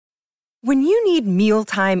When you need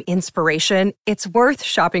mealtime inspiration, it's worth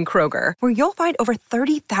shopping Kroger, where you'll find over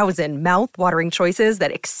 30,000 mouth-watering choices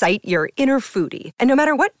that excite your inner foodie. And no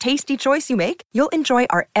matter what tasty choice you make, you'll enjoy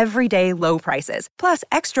our everyday low prices, plus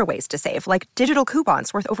extra ways to save, like digital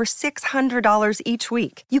coupons worth over $600 each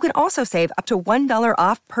week. You can also save up to $1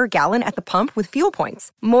 off per gallon at the pump with fuel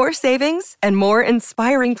points. More savings and more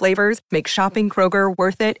inspiring flavors make shopping Kroger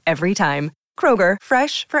worth it every time. Kroger,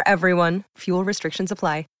 fresh for everyone. Fuel restrictions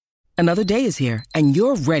apply. Another day is here, and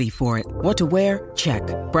you're ready for it. What to wear? Check.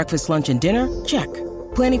 Breakfast, lunch, and dinner? Check.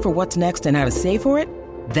 Planning for what's next and how to save for it?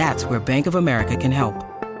 That's where Bank of America can help.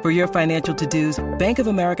 For your financial to-dos, Bank of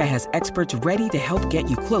America has experts ready to help get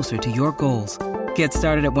you closer to your goals. Get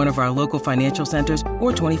started at one of our local financial centers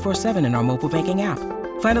or 24/7 in our mobile banking app.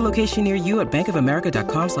 Find a location near you at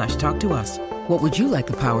bankofamerica.com/talktous. What would you like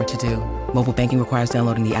the power to do? Mobile banking requires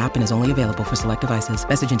downloading the app and is only available for select devices.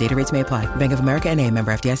 Message and data rates may apply. Bank of America N.A.,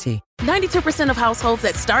 member FDIC. 92% of households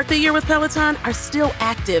that start the year with Peloton are still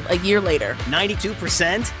active a year later.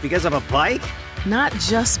 92% because of a bike? Not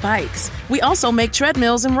just bikes. We also make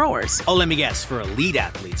treadmills and rowers. Oh, let me guess, for elite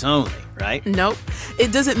athletes only, right? Nope.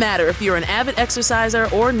 It doesn't matter if you're an avid exerciser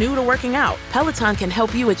or new to working out. Peloton can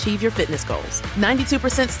help you achieve your fitness goals.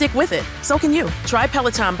 92% stick with it. So can you. Try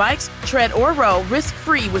Peloton bikes, tread, or row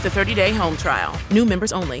risk-free with a 30-day home trial. New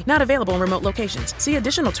members only. Not available in remote locations. See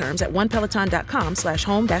additional terms at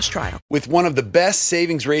onepeloton.com/home-trial. With one of the best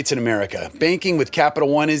savings rates in America, banking with Capital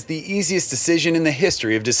One is the easiest decision in the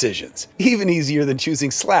history of decisions. Even easier than choosing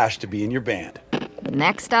Slash to be in your band.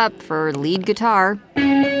 Next up for lead guitar.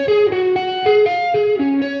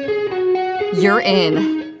 You're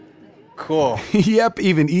in. Cool. Yep,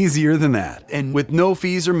 even easier than that. And with no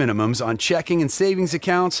fees or minimums on checking and savings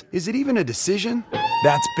accounts, is it even a decision?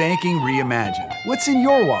 That's banking reimagined. What's in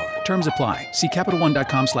your wallet? Terms apply. See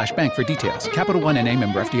CapitalOne.com/bank for details. Capital One N.A.,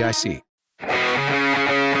 member FDIC.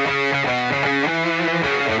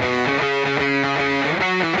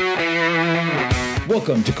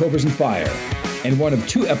 Welcome to Cobras and Fire, and one of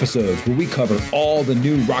 2 episodes where we cover all the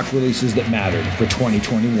new rock releases that mattered for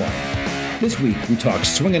 2021. This week, we talk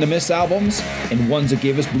Swing and a Miss albums and ones that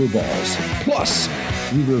gave us blue balls. Plus,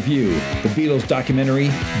 we review the Beatles documentary,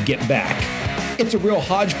 Get Back. It's a real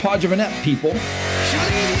hodgepodge of an ep, people.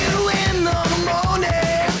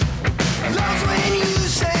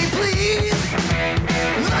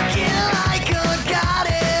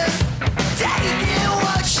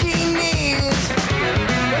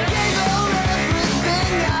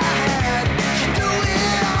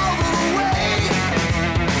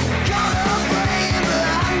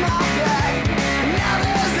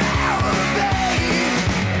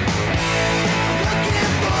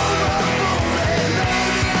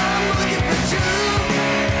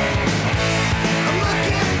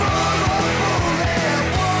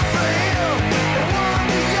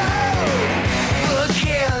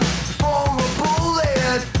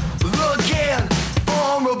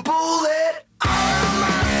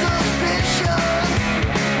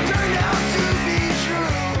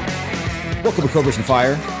 Welcome to Cobras and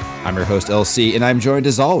Fire. I'm your host, LC, and I'm joined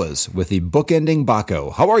as always with the bookending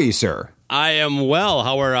Baco. How are you, sir? I am well.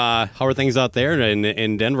 How are things out there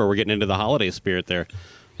in Denver? We're getting into the holiday spirit there.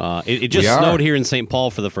 It just snowed here in St.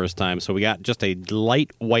 Paul for the first time, so we got just a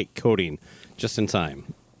light white coating just in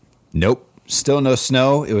time. Nope. Still no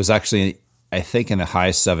snow. It was actually, I think, in the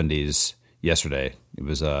high 70s yesterday. It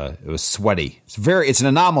was sweaty. It's an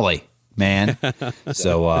anomaly, man.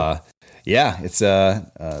 So, yeah, it's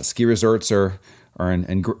ski resorts are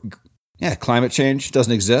in climate change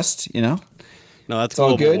doesn't exist, you know. No, that's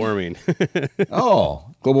global warming. Oh,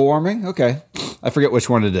 global warming? Okay. I forget which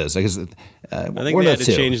one it is. I think they had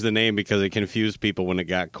to change the name because it confused people when it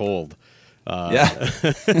got cold. Yeah.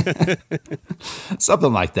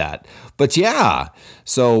 Something like that. But yeah,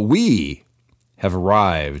 so we have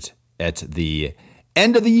arrived at the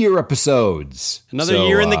end of the year episodes. Another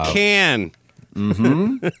year in the can.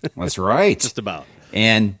 Mm-hmm. That's right. Just about.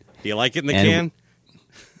 And do you like it in the can?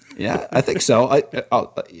 Yeah, I think so.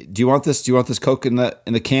 Do you want this? Do you want this Coke in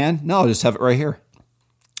the can? No, I'll just have it right here.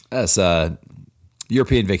 That's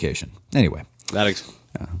European vacation. Anyway, yeah.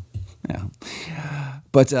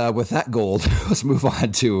 But with that gold, let's move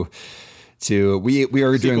on to we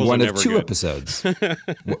are doing one of 2 episodes.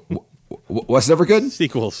 What's never good?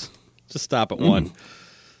 Sequels. Just stop at one.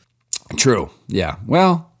 True. Yeah.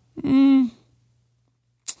 Well.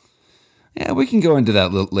 Yeah, we can go into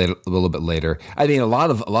that a little bit later. I mean, a lot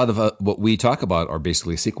of what we talk about are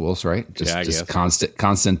basically sequels, right? Just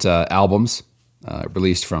constant albums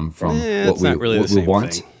released from what we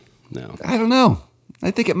want. No, I don't know. I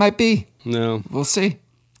think it might be. No, we'll see.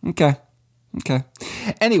 Okay, Okay.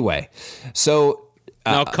 Anyway, so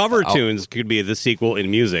now cover tunes could be the sequel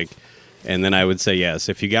in music, and then I would say yes.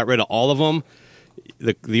 If you got rid of all of them,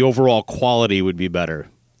 the overall quality would be better.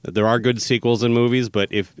 There are good sequels in movies, but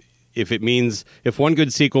if one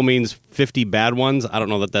good sequel means 50 bad ones, I don't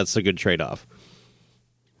know that that's a good trade-off.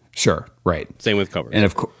 Sure, right. Same with covers. And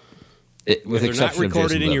of course, with if they're not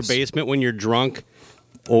recorded in your basement when you're drunk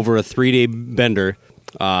over a 3-day bender,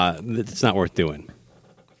 it's not worth doing.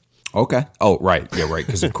 Okay. Oh, right. Yeah, right.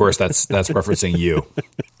 Because of course that's referencing you.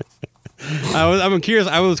 I'm curious.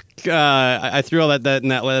 I threw all that in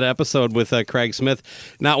that episode with Craig Smith.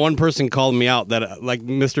 Not one person called me out that like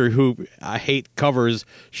Mr. Who I hate covers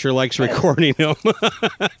sure likes recording them.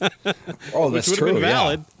 Oh, that's true. Been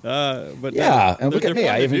valid. Yeah. But yeah, and look at me.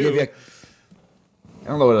 I even gave you. I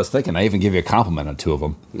don't know what I was thinking. I even gave you a compliment on 2 of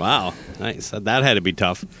them. Wow, nice. That had to be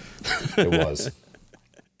tough. It was.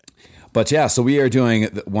 But yeah, so we are doing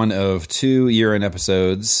one of 2 year-end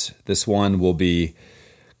episodes. This one will be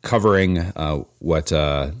covering what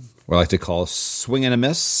I like to call Swing and a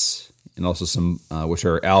Miss, and also some which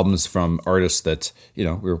are albums from artists that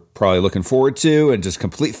we're probably looking forward to, and just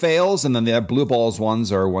complete fails. And then the blue balls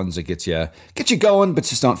ones are ones that get you going, but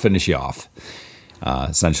just don't finish you off,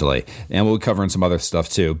 essentially. And we'll be covering some other stuff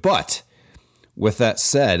too. But with that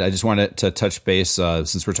said, I just wanted to touch base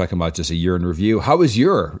since we're talking about just a year in review. How was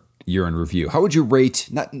your year in review? How would you rate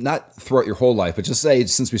not throughout your whole life, but just say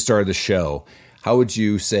since we started the show? How would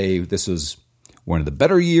you say this was one of the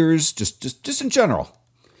better years, just in general?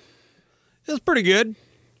 It was pretty good.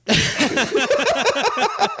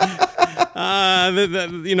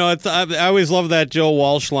 I always love that Joe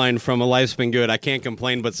Walsh line from A Life's Been Good. I can't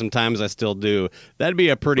complain, but sometimes I still do. That'd be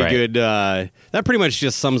a pretty good. That pretty much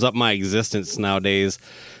just sums up my existence nowadays.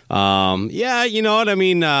 Yeah, you know what I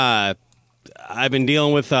mean. I've been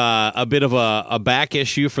dealing with a bit of a back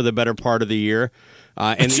issue for the better part of the year.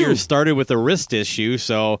 And the year started with a wrist issue,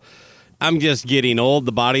 so I'm just getting old.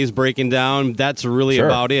 The body's breaking down. That's really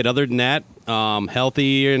about it. Other than that,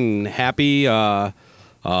 healthy and happy.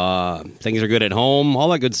 Things are good at home, all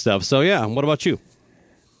that good stuff. So, yeah, what about you?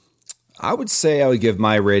 I would say I would give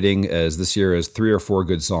my rating as this year as 3 or 4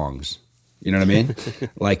 good songs. You know what I mean?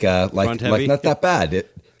 like not that bad.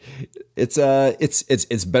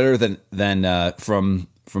 It's better than from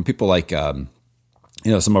people like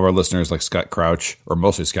some of our listeners like Scott Crouch, or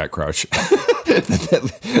mostly Scott Crouch,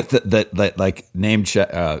 that like name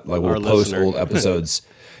check, like will post old episodes.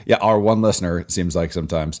 Yeah, our one listener, it seems like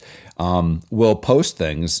sometimes, will post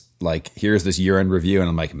things like, here's this year-end review, and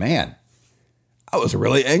I'm like, man, I was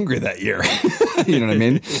really angry that year. You know what I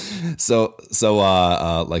mean? So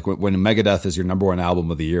like when Megadeth is your number 1 album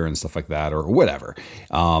of the year and stuff like that, or whatever,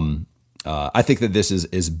 I think that this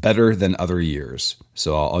is better than other years.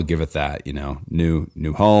 So I'll give it that,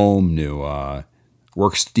 new home, new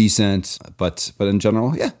works decent, but in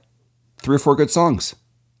general, yeah, 3 or 4 good songs.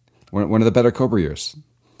 One of the better Cobra years.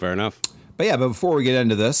 Fair enough. But before we get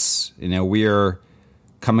into this, we are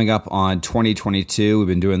coming up on 2022. We've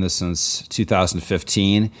been doing this since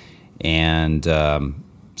 2015. And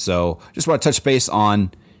so just want to touch base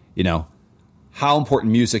on, how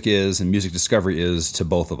important music is and music discovery is to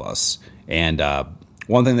both of us. And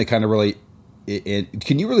one thing that kind of really,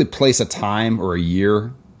 can you really place a time or a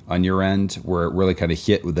year on your end where it really kind of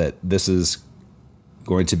hit that this is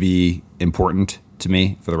going to be important to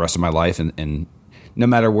me for the rest of my life, and no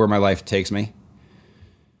matter where my life takes me?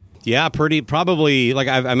 Yeah, probably, like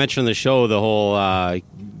I mentioned in the show, the whole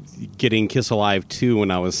getting Kiss Alive 2 when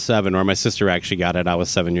I was 7, or my sister actually got it. I was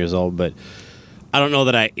 7 years old, but I don't know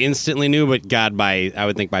that I instantly knew, but God, I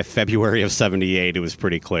would think by February of 78, it was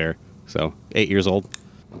pretty clear. So 8 years old.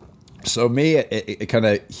 So me, it kind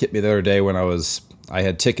of hit me the other day when I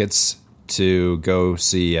had tickets to go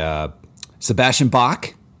see Sebastian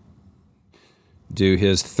Bach do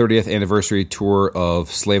his 30th anniversary tour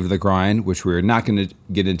of Slave to the Grind, which we're not going to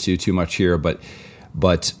get into too much here, but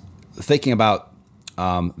thinking about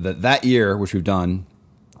that year, which we've done,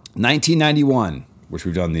 1991, which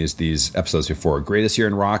we've done these episodes before, greatest year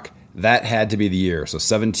in rock, that had to be the year. So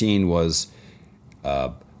 17 was,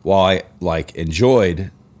 while I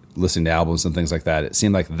enjoyed listening to albums and things like that, it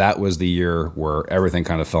seemed like that was the year where everything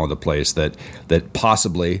kind of fell into place, that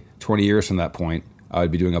possibly 20 years from that point, I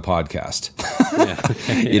would be doing a podcast. Yeah.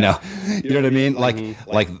 You know what I mean? Like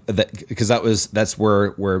that, because that's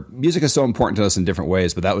where music is so important to us in different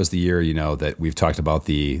ways. But that was the year, that we've talked about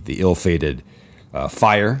the ill-fated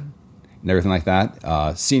fire and everything like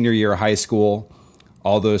that. Senior year of high school,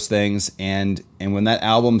 all those things. And when that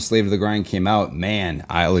album Slave to the Grind came out, man,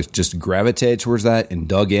 I just gravitated towards that and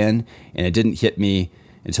dug in. And it didn't hit me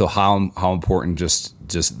until how important just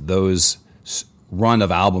those run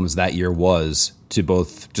of albums that year was to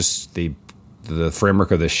both just the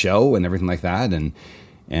framework of the show and everything like that, and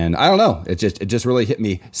I don't know, it just really hit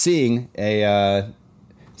me seeing that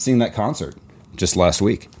concert just last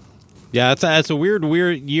week. Yeah, it's a weird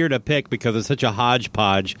year to pick because it's such a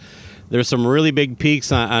hodgepodge. There's some really big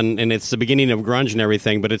peaks on and it's the beginning of grunge and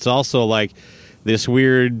everything, but it's also like this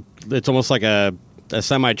weird. It's almost like a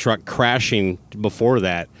semi truck crashing before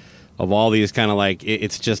that. Of all these kind of like,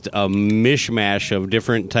 it's just a mishmash of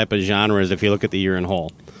different type of genres. If you look at the year in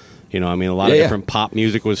whole, a lot of different pop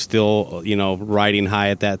music was still riding high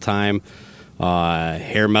at that time.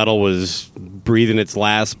 Hair metal was breathing its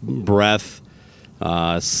last breath.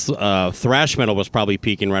 Thrash metal was probably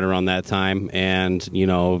peaking right around that time, and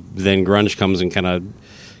then grunge comes and kind of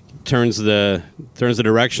turns the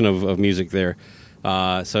direction of music there.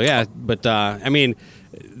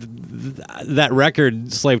 That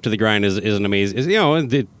record, "Slave to the Grind," is an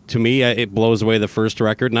amazing. To me, it blows away the first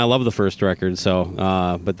record, and I love the first record. So,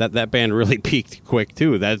 but that band really peaked quick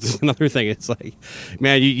too. That's another thing. It's like,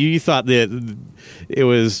 man, you thought that it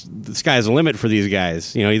was the sky's the limit for these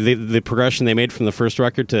guys. The progression they made from the first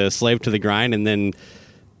record to "Slave to the Grind," and then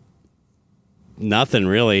nothing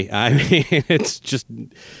really. I mean,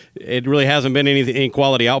 it really hasn't been any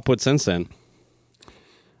quality output since then.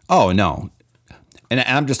 Oh no. And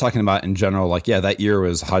I'm just talking about in general, like, yeah, that year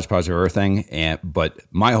was hodgepodge of everything. But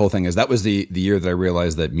my whole thing is that was the year that I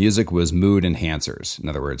realized that music was mood enhancers. In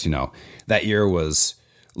other words, that year was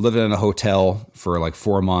living in a hotel for like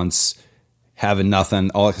 4 months, having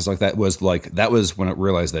nothing, all that stuff like that. That was when I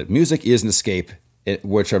realized that music is an escape,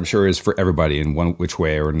 which I'm sure is for everybody in one which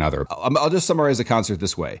way or another. I'll just summarize the concert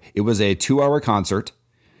this way. It was a 2-hour concert.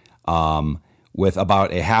 With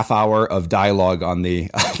about a half hour of dialogue on the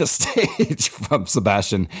stage from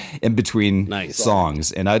Sebastian in between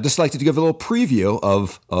songs. And I'd just like to give a little preview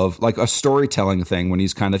of like a storytelling thing when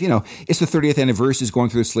he's kind of, it's the 30th anniversary, he's going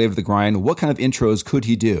through the Slave to the Grind. What kind of intros could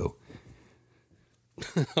he do?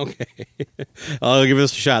 Okay. I'll give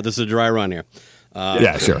this a shot. This is a dry run here.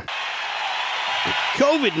 Yeah, sure.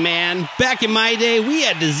 COVID, man. Back in my day, we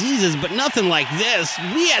had diseases, but nothing like this.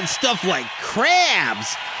 We had stuff like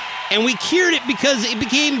crabs. And we cured it because it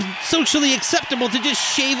became socially acceptable to just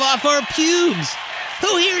shave off our pubes.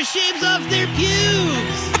 Who here shaves off their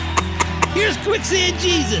pubes? Here's Quicksand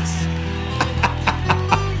Jesus.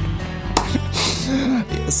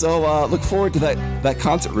 So look forward to that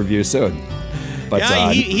concert review soon. But,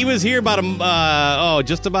 yeah, he was here about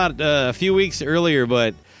just about a few weeks earlier,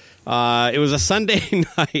 but it was a Sunday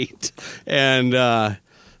night, and I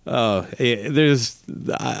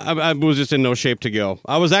was just in no shape to go.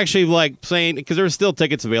 I was actually like saying, because there were still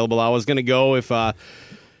tickets available, I was going to go if the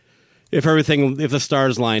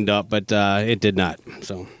stars lined up, but it did not.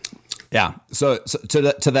 So yeah. So to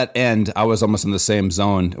that end, I was almost in the same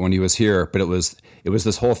zone when he was here, but it was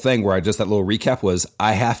this whole thing where that little recap was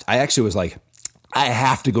I actually was like, I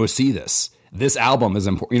have to go see this. This album is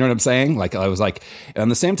important. You know what I'm saying? Like, I was like, and at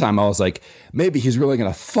the same time, I was like, maybe he's really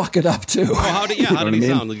going to fuck it up too. Well, how did he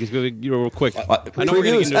sound? Like, real quick. I know we're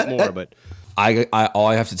going to get into it more, but all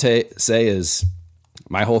I have to say is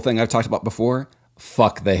my whole thing I've talked about before.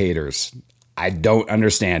 Fuck the haters. I don't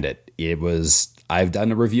understand it. I've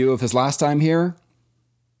done a review of his last time here.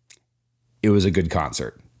 It was a good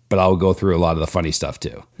concert, but I'll go through a lot of the funny stuff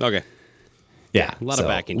too. Okay. Yeah, a lot of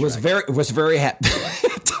backing tracks. Was very happy.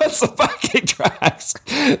 Tons of backing tracks.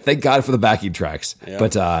 Thank God for the backing tracks. Yeah.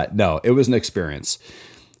 But no, it was an experience.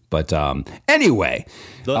 But anyway,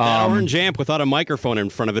 that orange amp without a microphone in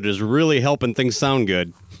front of it is really helping things sound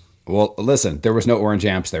good. Well, listen, there was no orange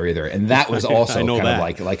amps there either, and that was also kind of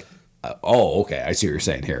like. Oh, okay. I see what you're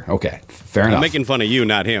saying here. Okay, fair enough. I'm making fun of you,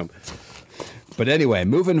 not him. But anyway,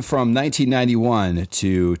 moving from 1991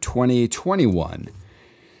 to 2021.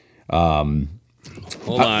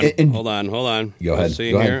 Hold on. Go ahead. Let's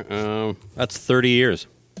see here. That's 30 years.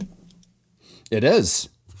 It is.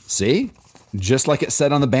 See? Just like it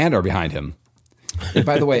said on the banner behind him. And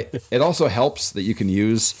by the way, it also helps that you can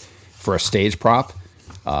use for a stage prop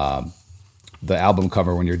the album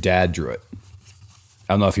cover when your dad drew it.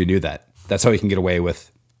 I don't know if you knew that. That's how you can get away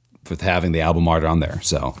with having the album art on there.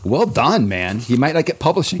 So, well done, man. He might not get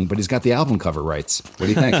publishing, but he's got the album cover rights. What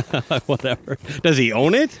do you think? Whatever. Does he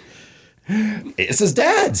own it? It's his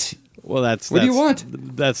dad's. Well, what do you want?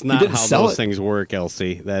 That's not how those things work,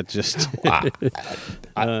 Elsie. That just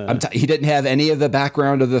he didn't have any of the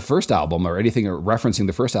background of the first album or anything referencing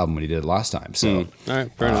the first album when he did it last time. So, all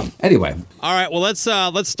right, fair enough. Anyway, all right. Well, let's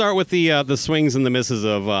start with the swings and the misses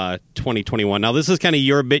of 2021. Now, this is kind of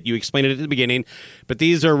your bit. You explained it at the beginning, but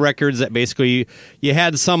these are records that basically you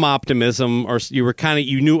had some optimism, or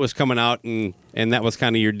you knew it was coming out, and and that was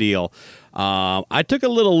kind of your deal. I took a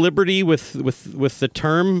little liberty with the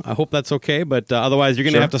term. I hope that's okay, but otherwise you're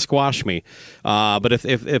going to have to squash me. But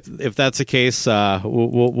if that's the case,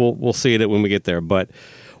 we'll see it when we get there. But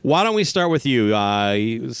why don't we start with you?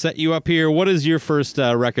 Set you up here. What is your first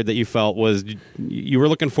record that you felt was you were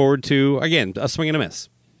looking forward to? Again, a swing and a miss.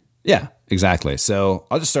 Yeah, exactly. So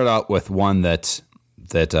I'll just start out with one that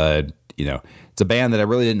it's a band that I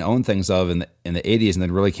really didn't own things of in the 80s, and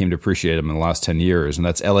then really came to appreciate them in the last 10 years, and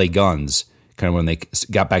that's LA Guns. Kind of when they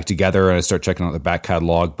got back together, and I started checking out their back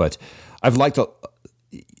catalog. But I've liked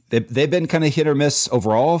they've been kind of hit or miss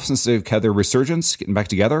overall since they've had their resurgence, getting back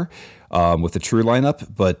together with the True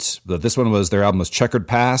lineup. But this one their album was Checkered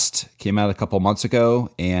Past, came out a couple months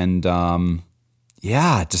ago, and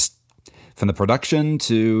just from the production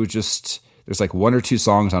to just there's like one or two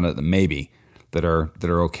songs on it that are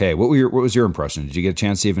okay. What was your impression? Did you get a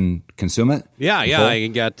chance to even consume it? Yeah, I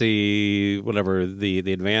got the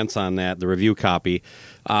advance on that, the review copy.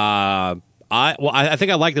 I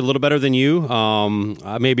think I liked it a little better than you.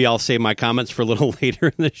 Maybe I'll save my comments for a little later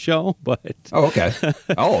in the show. But okay.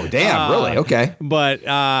 Oh, damn! Really? Okay. But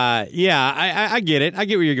I get it. I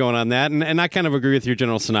get where you're going on that, and I kind of agree with your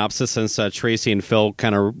general synopsis. Since Tracy and Phil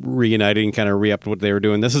kind of reunited and kind of re-upped what they were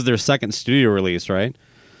doing, this is their second studio release, right?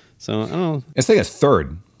 So I don't know. I think it's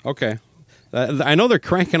third. Okay. I know they're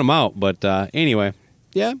cranking them out, but anyway,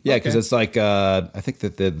 yeah, because it's like I think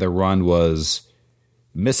that the run was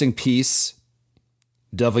Missing Piece,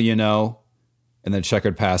 Devil You Know, and then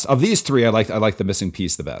Checkered Past. Of these three, I like the Missing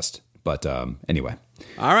Piece the best. But anyway,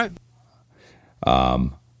 all right.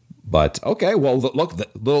 But okay, well, look, the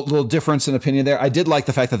little difference in opinion there. I did like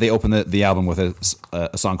the fact that they opened the album with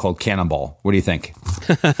a song called Cannonball. What do you think?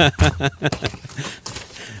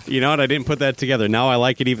 You know what? I didn't put that together. Now I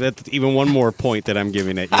like it. That's even one more point that I'm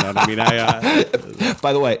giving it. You know what I mean?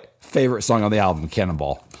 By the way, favorite song on the album,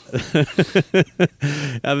 Cannonball. They're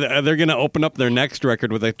going to open up their next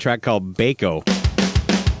record with a track called Baco.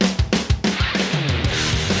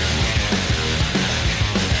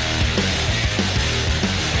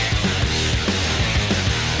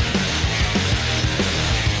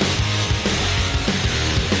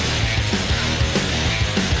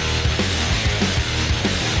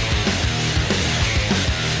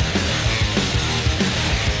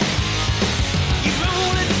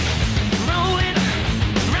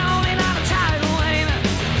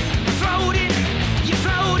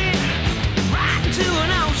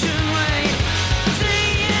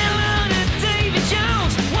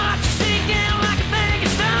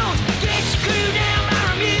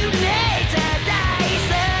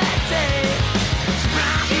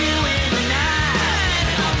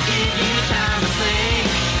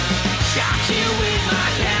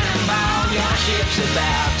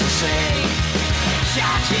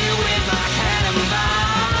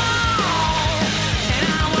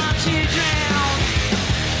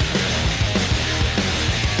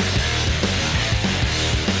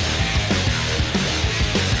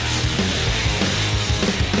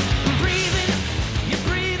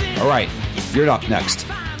 All right, you're up next.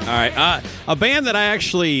 All right, a band that I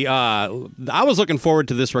actually I was looking forward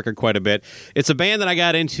to this record quite a bit. It's a band that I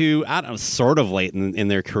got into, I don't know, sort of late in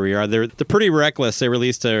their career. They're pretty reckless. They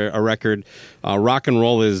released a record, Rock and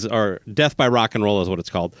Roll or Death by Rock and Roll is what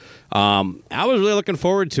it's called. I was really looking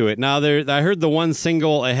forward to it. Now I heard the one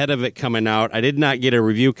single ahead of it coming out. I did not get a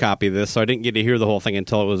review copy of this, so I didn't get to hear the whole thing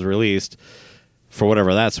until it was released, for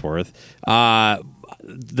whatever that's worth.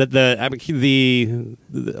 The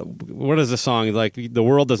what is the song, like The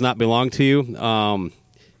World Does Not Belong to You, kind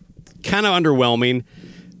of underwhelming,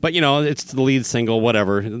 but it's the lead single,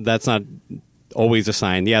 whatever, that's not always a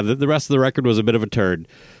sign. The rest of the record was a bit of a turd.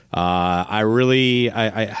 I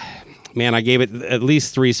gave it at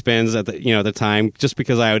least 3 spins at the time, just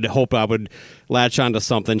because I would hope I would latch onto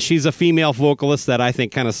something. She's a female vocalist that I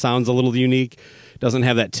think kind of sounds a little unique, doesn't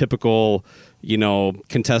have that typical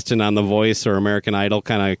contestant on The Voice or American Idol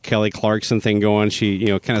kind of Kelly Clarkson thing going. She,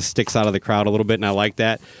 kind of sticks out of the crowd a little bit, and I like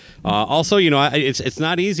that. Also, it's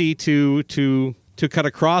not easy to cut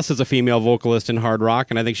across as a female vocalist in hard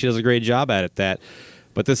rock, and I think she does a great job at it.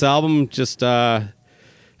 But this album just, I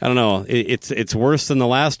don't know. It's worse than the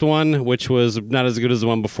last one, which was not as good as the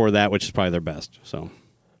one before that, which is probably their best. So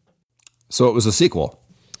it was a sequel.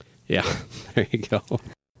 Yeah, there you go.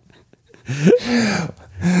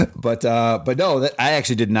 But no, I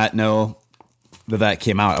actually did not know that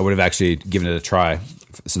came out. I would have actually given it a try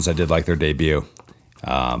since I did like their debut.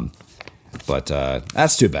 But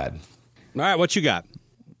that's too bad. All right, what you got?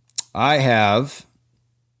 I have.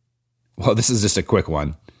 Well, this is just a quick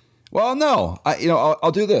one. Well, no,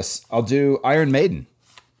 I'll do this. I'll do Iron Maiden.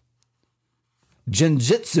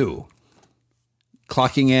 Jinjitsu,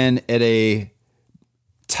 clocking in at a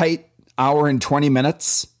tight hour and 20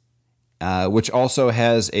 minutes, which also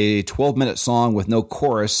has a 12-minute song with no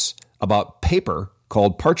chorus about paper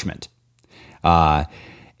called Parchment. And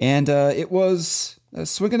it was a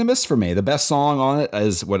swing and a miss for me. The best song on it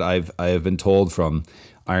is what I have been told from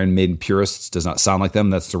Iron Maiden purists. Does not sound like them.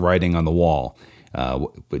 That's The Writing on the Wall.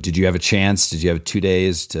 Did you have a chance? Did you have 2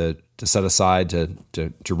 days to set aside to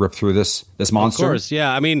rip through this monster? Of course,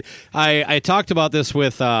 yeah. I mean, I talked about this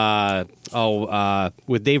with Dave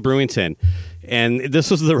Brewington, and this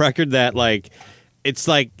was the record that it's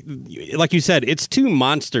like you said, it's 2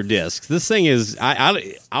 monster discs. This thing is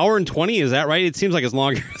hour and 20. Is that right? It seems like it's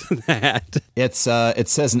longer than that. It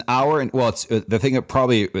says an hour, and it's the thing that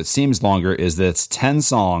probably it seems longer is that it's 10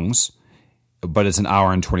 songs, but it's an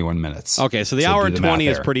hour and 21 minutes. Okay, so the hour and 20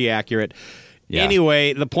 is pretty accurate. Yeah.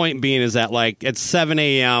 Anyway, the point being is that at 7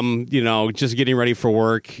 a.m., just getting ready for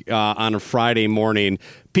work on a Friday morning,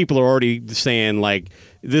 people are already saying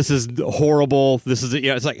this is horrible. This is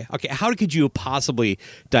it's like, okay, how could you have possibly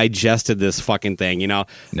digested this fucking thing? No.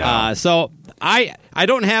 So I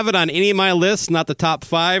don't have it on any of my lists. Not the top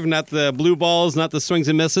 5, not the blue balls, not the swings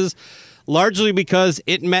and misses. Largely because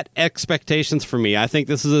it met expectations for me. I think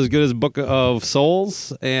this is as good as Book of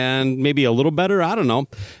Souls and maybe a little better. I don't know.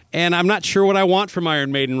 And I'm not sure what I want from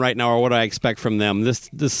Iron Maiden right now or what I expect from them.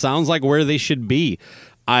 This sounds like where they should be.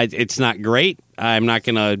 It's not great. I'm not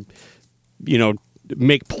going to,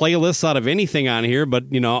 make playlists out of anything on here, but,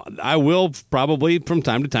 I will probably from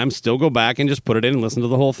time to time still go back and just put it in and listen to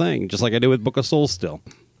the whole thing, just like I did with Book of Souls still.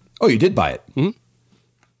 Oh, you did buy it? Mm-hmm.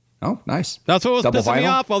 Oh, nice. That's what was pissing me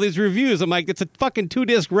off, all these reviews. I'm like, it's a fucking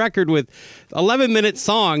 2-disc record with 11-minute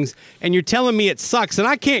songs, and you're telling me it sucks, and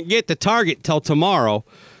I can't get to Target till tomorrow,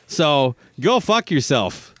 so go fuck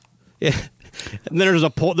yourself. Yeah. And then there was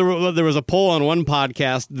a poll on one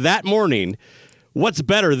podcast that morning, what's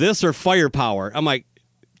better, this or Firepower? I'm like,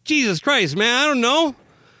 Jesus Christ, man, I don't know.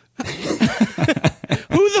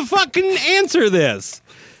 Who the fuck can answer this?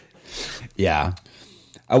 Yeah.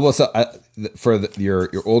 I will say, for your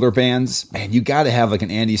older bands, man, you got to have an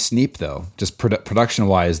Andy Sneap though, just production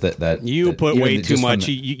wise. That you put way too much.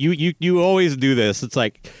 You always do this. It's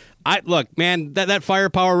like, look, man, that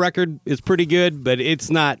Firepower record is pretty good, but it's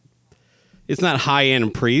not high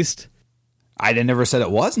end Priest. I never said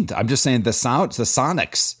it wasn't. I'm just saying the sound, the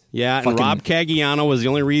sonics. Yeah, and Rob Caggiano was the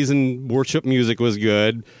only reason worship music was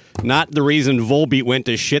good, not the reason Volbeat went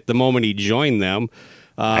to shit the moment he joined them.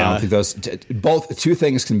 I don't think those two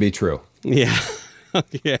things can be true. Yeah.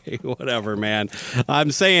 Okay, whatever, man.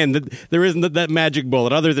 I'm saying that there isn't that magic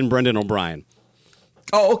bullet other than Brendan O'Brien.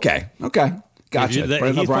 Oh, okay. Gotcha.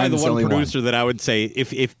 He's probably the one producer that I would say,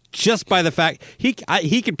 if just by the fact he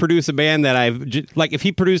could produce a band that if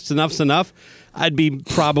he produced Enough's Enough, I'd be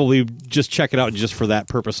probably just check it out just for that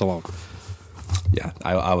purpose alone. Yeah,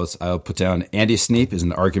 I'll put down Andy Sneap is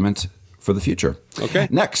an argument for the future. Okay.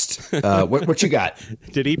 Next, what you got?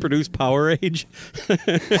 Did he produce Power Age?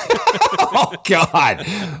 Oh, God.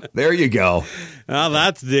 There you go. Well,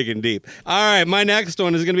 that's digging deep. All right, my next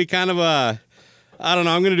one is going to be kind of I don't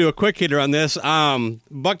know. I'm going to do a quick hitter on this.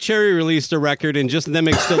 Buck Cherry released a record, and just them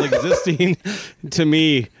still existing, to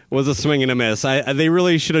me, was a swing and a miss. They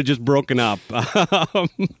really should have just broken up.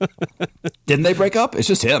 Didn't they break up? It's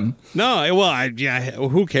just him. No, well,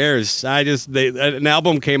 who cares? An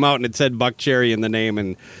album came out and it said Buck Cherry in the name,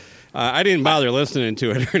 and I didn't bother listening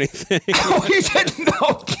to it or anything. Oh, you didn't?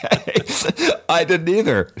 Okay. I didn't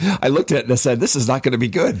either. I looked at it and I said, this is not going to be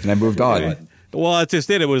good, and I moved on. Well, it's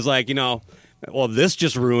just it. It was like, well, this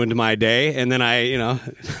just ruined my day, and then I,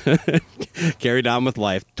 carried on with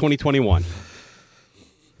life. 2021.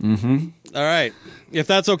 Mm-hmm. All right. If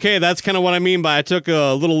that's okay, that's kind of what I mean by I took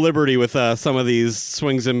a little liberty with some of these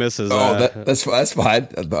swings and misses. Oh, that's fine.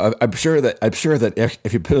 I'm sure that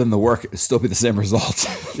if you put in the work, it'd still be the same results.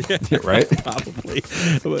 Yeah, right? Probably.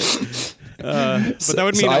 But that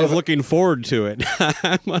would mean I was looking forward to it.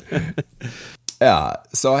 Yeah.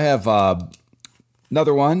 So I have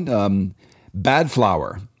another one. Bad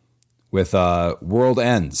Flower with World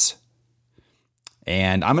Ends.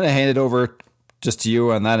 And I'm going to hand it over just to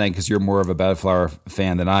you on that end because you're more of a Bad Flower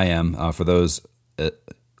fan than I am. For those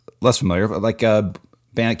less familiar, like a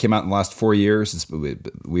band that came out in the last 4 years.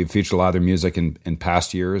 We've featured a lot of their music in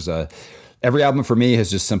past years. Every album for me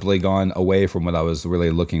has just simply gone away from what I was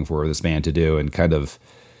really looking for this band to do, and kind of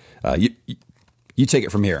you take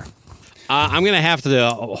it from here. I'm going to have to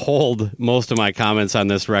hold most of my comments on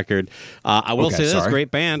this record. I will say this is a great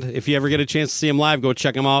band. If you ever get a chance to see them live, go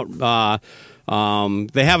check them out.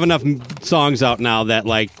 They have enough songs out now that,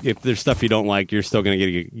 if there's stuff you don't like, you're still going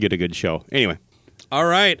to get a good show. Anyway. All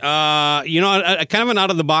right. Kind of an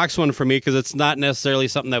out-of-the-box one for me because it's not necessarily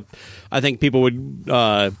something that I think people would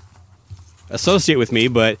associate with me,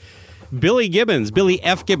 but Billy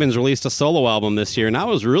F. Gibbons released a solo album this year, and I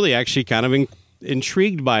was really actually kind of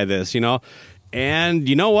intrigued by this, And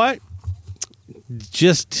you know what?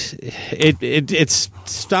 Just it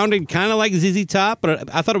sounded kind of like ZZ Top,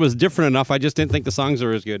 but I thought it was different enough. I just didn't think the songs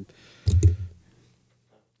were as good.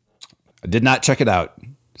 I did not check it out,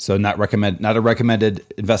 so not a recommended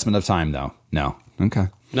investment of time, though. No, okay,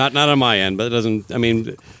 not on my end, but it doesn't. I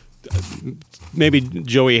mean, maybe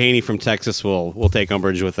Joey Haney from Texas will take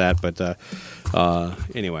umbrage with that, but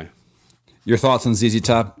anyway, your thoughts on ZZ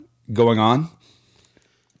Top going on?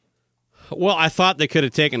 Well, I thought they could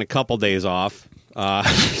have taken a couple days off.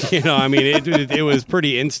 I mean, it was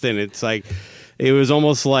pretty instant. It's like it was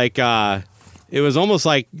almost like they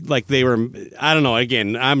were. I don't know.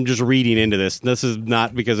 Again, I'm just reading into this. This is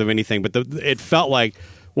not because of anything, but it felt like,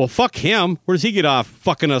 well, fuck him. Where does he get off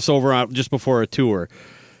fucking us over out just before a tour?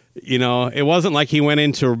 It wasn't like he went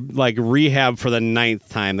into like rehab for the 9th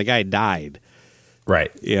time. The guy died.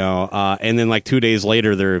 Right. And then like 2 days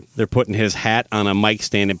later, they're putting his hat on a mic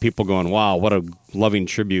stand and people going, wow, what a loving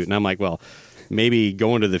tribute. And I'm like, well, maybe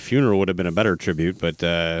going to the funeral would have been a better tribute. But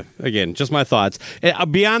again, just my thoughts.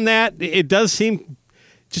 Beyond that, it does seem,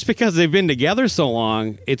 just because they've been together so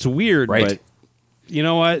long, it's weird. Right. But you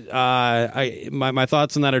know what? My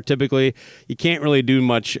thoughts on that are typically, you can't really do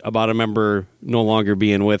much about a member no longer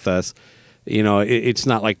being with us. It's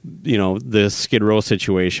not like, the Skid Row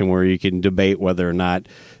situation where you can debate whether or not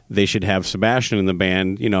they should have Sebastian in the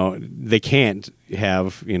band. They can't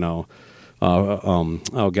have,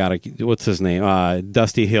 oh God, what's his name?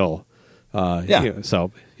 Dusty Hill. Yeah.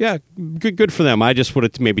 So, yeah, good for them. I just would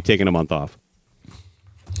have maybe taken a month off.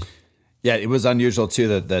 Yeah, it was unusual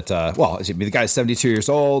too that the guy's 72 years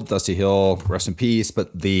old, Dusty Hill, rest in peace. But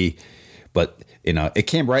it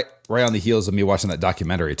came right on the heels of me watching that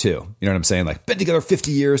documentary too. You know what I'm saying? Like, been together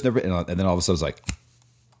 50 years, never, and then all of a sudden it's like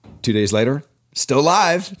 2 days later, still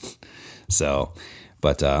alive. So,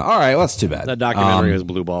 but all right, well, that's too bad. That documentary was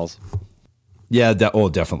blue balls. Yeah,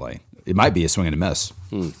 definitely. It might be a swing and a miss.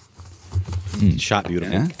 Shot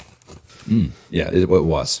beautifully. Yeah, yeah, it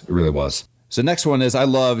was. It really was. So next one is, I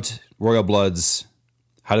loved Royal Blood's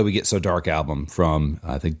How Did We Get So Dark album from,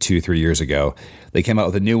 I think, 2-3 years ago. They came out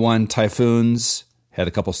with a new one, Typhoons, had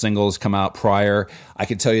a couple singles come out prior. I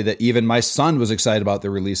can tell you that even my son was excited about the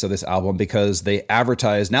release of this album because they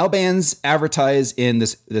advertise, now bands advertise in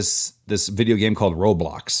this video game called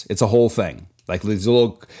Roblox. It's a whole thing. Like these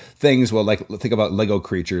little things, well, like think about Lego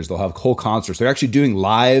Creatures. They'll have whole concerts. They're actually doing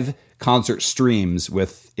live concert streams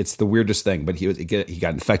with, it's the weirdest thing, but he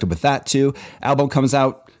got infected with that too. Album comes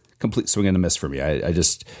out, complete swing and a miss for me.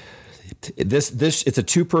 It's a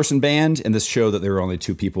 2-person band, and this show that there were only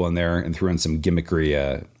 2 people in there and threw in some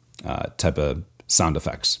gimmickry type of sound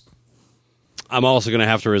effects. I'm also going to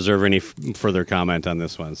have to reserve any further comment on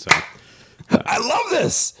this one. So I love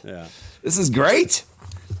this. Yeah, this is great.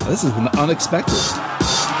 This is unexpected.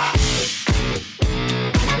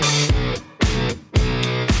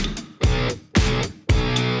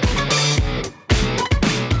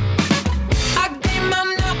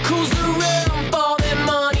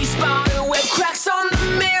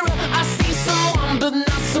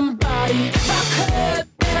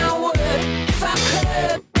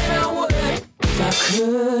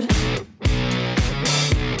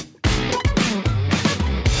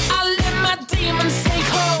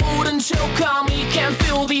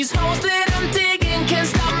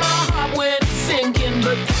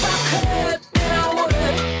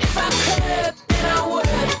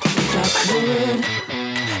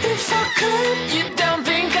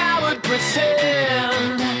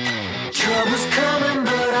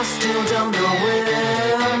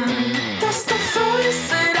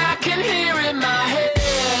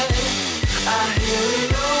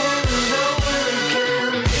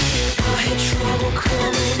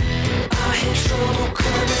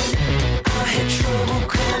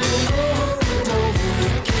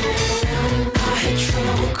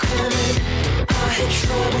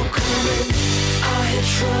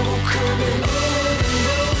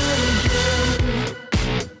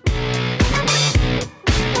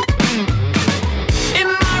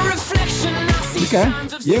 Okay,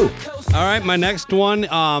 you. All right, my next one.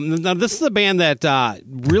 Now this is a band that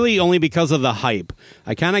really only because of the hype.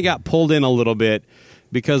 I kind of got pulled in a little bit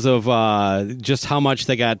because of just how much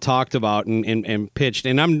they got talked about and pitched.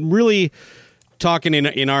 And I'm really talking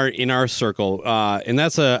in our circle, and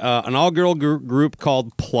that's an all-girl group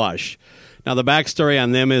called Plush. Now the backstory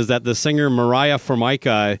on them is that the singer Mariah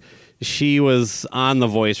Formica, she was on The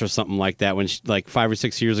Voice or something like that when she, like 5 or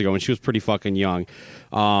 6 years ago when she was pretty fucking young.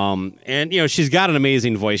 And she's got an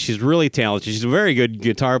amazing voice. She's really talented. She's a very good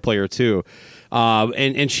guitar player too.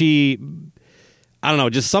 And she, I don't know,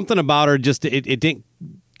 just something about her. Just it didn't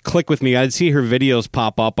click with me. I'd see her videos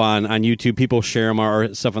pop up on YouTube. People share them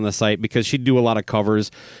or stuff on the site because she'd do a lot of covers,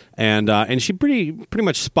 and she pretty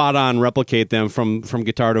much spot on replicate them from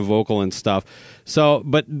guitar to vocal and stuff. So,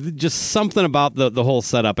 but just something about the whole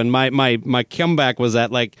setup. And my comeback was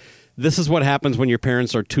that, like, this is what happens when your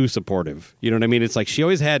parents are too supportive. You know what I mean? It's like she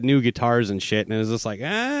always had new guitars and shit, and it was just like,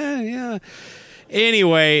 yeah.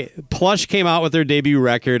 Anyway, Plush came out with their debut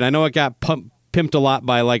record. I know it got pimped a lot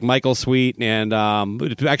by like Michael Sweet and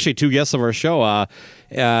actually two guests of our show.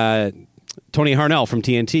 Tony Harnell from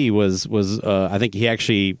TNT was I think he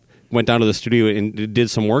actually went down to the studio and did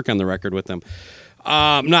some work on the record with them.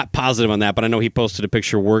 I'm not positive on that, but I know he posted a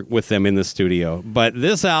picture work with them in the studio. But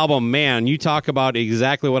this album, man, you talk about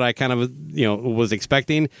exactly what I kind of was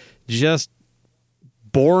expecting. Just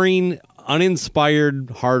boring,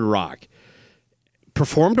 uninspired hard rock.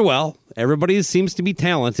 Performed well. Everybody seems to be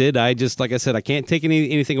talented. I just, like I said, I can't take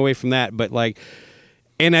anything away from that. But like,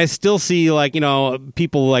 and I still see like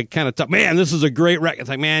people like kind of talk, man, this is a great record. It's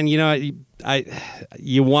like, man, you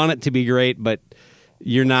want it to be great, but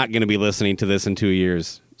you're not going to be listening to this in 2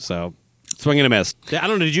 years. So, swing and a miss. I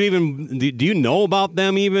don't know. Do you know about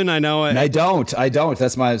them even? I know. I don't.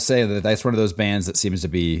 That's why I say that that's one of those bands that seems to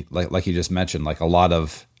be like you just mentioned, like a lot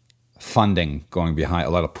of funding going behind, a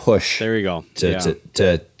lot of push. There you go.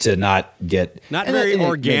 To not get very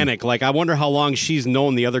organic. Like I wonder how long she's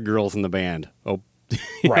known the other girls in the band. Oh,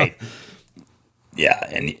 right. Yeah,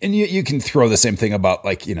 and you can throw the same thing about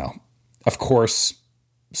like of course,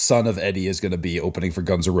 son of Eddie is going to be opening for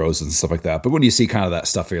Guns N' Roses and stuff like that. But when you see kind of that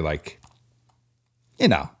stuff, you're like,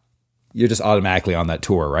 you're just automatically on that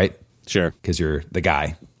tour, right? Sure, because you're the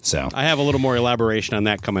guy. So I have a little more elaboration on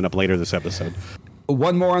that coming up later this episode.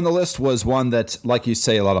 One more on the list was one that, like you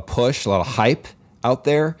say, a lot of push, a lot of hype out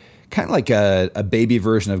there. Kind of like a baby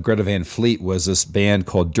version of Greta Van Fleet was this band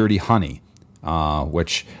called Dirty Honey,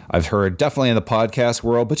 which I've heard definitely in the podcast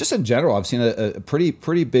world, but just in general, I've seen a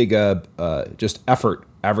pretty big just effort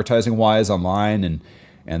advertising-wise online, and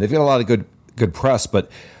they've got a lot of good press. But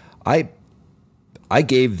I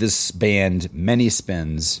gave this band many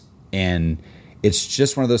spins, and it's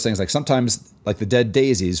just one of those things. Like sometimes, like the Dead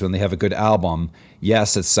Daisies, when they have a good album,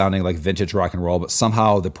 yes, it's sounding like vintage rock and roll, but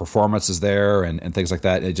somehow the performance is there and things like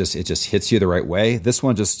that. It just hits you the right way. This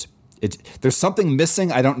one there's something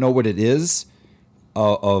missing. I don't know what it is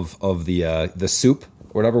of the soup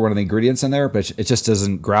or whatever, one of the ingredients in there, but it just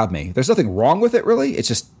doesn't grab me. There's nothing wrong with it really. It's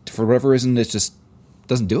just for whatever reason it just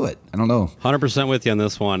doesn't do it. I don't know. 100% with you on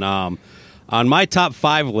this one. On my top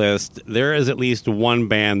 5 list, there is at least one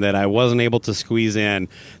band that I wasn't able to squeeze in.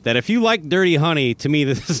 That if you like Dirty Honey, to me,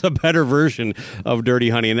 this is a better version of Dirty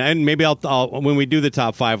Honey. And maybe I'll when we do the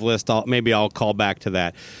top 5 list, I'll call back to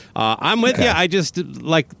that. I'm with you. I just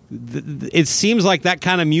like it seems like that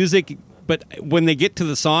kind of music, but when they get to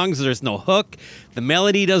the songs, there's no hook. The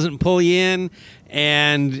melody doesn't pull you in,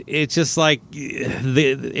 and it's just like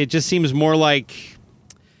it just seems more like,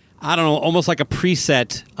 I don't know, almost like a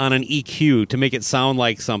preset on an EQ to make it sound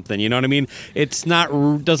like something. You know what I mean? It's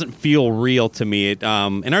not, doesn't feel real to me.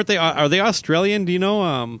 And are they Australian? Do you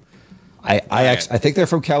know? I think they're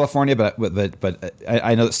from California, but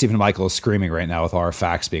I know that Stephen Michael is screaming right now with all our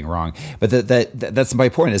facts being wrong. But that's my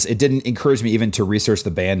point, is it didn't encourage me even to research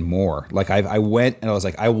the band more. Like I went and I was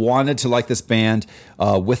like, I wanted to like this band.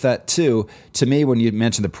 With that too, to me, when you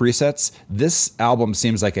mentioned the presets, this album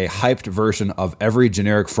seems like a hyped version of every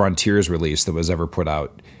generic Frontiers release that was ever put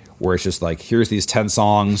out, where it's just like, here's these 10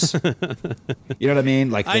 songs. You know what I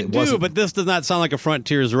mean? Like I do, but this does not sound like a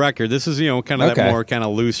Frontiers record. This is, kind of that more kind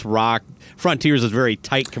of loose rock. Frontiers is very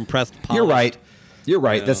tight, compressed, polished. You're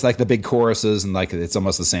right. That's like the big choruses, and like it's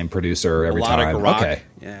almost the same producer every time. Rock. Okay.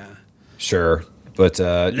 Yeah. Sure. But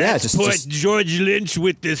Let's put George Lynch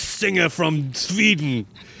with this singer from Sweden.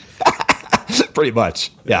 Pretty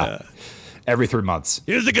much. Yeah. Every 3 months.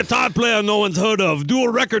 Here's a guitar player no one's heard of. Do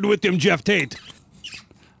a record with him, Jeff Tate.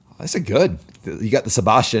 That's a good. You got the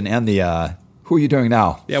Sebastian and the. Who are you doing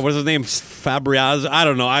now? Yeah, what's his name? Fabriaz? I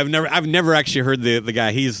don't know. I've never actually heard the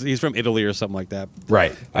guy. He's from Italy or something like that.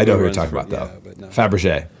 Right. I know who you're talking about though. No.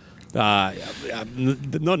 Fabergé.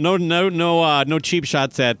 No cheap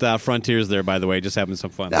shots at Frontiers there. By the way, just having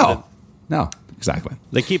some fun. No, exactly.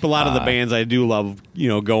 They keep a lot of the bands I do love,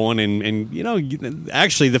 going and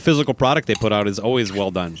actually the physical product they put out is always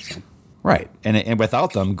well done. So. Right, and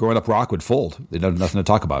without them, Growing Up Rock would fold. They'd have nothing to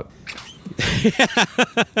talk about.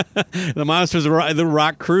 The Monsters of the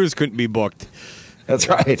Rock cruise couldn't be booked. That's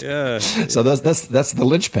right. Yeah. So that's the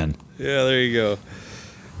linchpin. Yeah, there you go.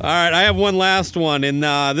 All right, I have one last one, and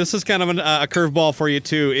this is kind of a curveball for you,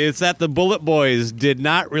 too. It's that the Bullet Boys did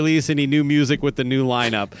not release any new music with the new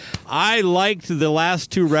lineup. I liked the last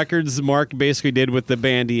two records Mark basically did with the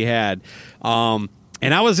band he had. And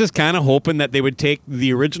I was just kind of hoping that they would take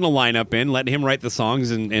the original lineup in, let him write the songs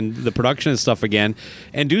and the production and stuff again,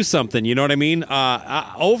 and do something, you know what I mean?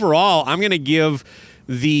 Overall, I'm going to give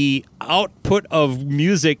the output of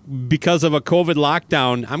music because of a COVID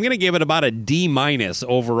lockdown, I'm going to give it about a D-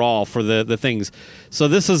 overall for the things. So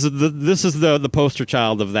this is the poster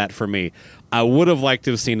child of that for me. I would have liked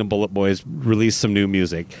to have seen the Bullet Boys release some new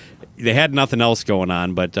music. They had nothing else going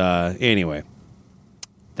on, but anyway,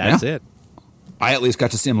 that's it. I at least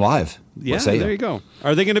got to see them live. Yeah, there you go.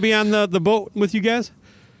 Are they going to be on the boat with you guys?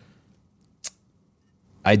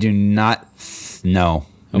 I do not know.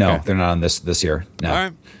 Okay. No, they're not on this year. No. All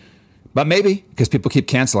right. But maybe because people keep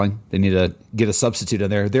canceling, they need to get a substitute in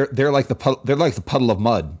there. They're like the puddle of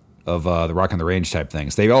mud of the Rock on the Range type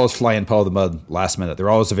things. They always fly in puddle of the mud last minute. They're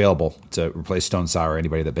always available to replace Stone Sour or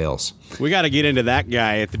anybody that bails. We got to get into that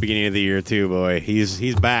guy at the beginning of the year too, boy. He's back.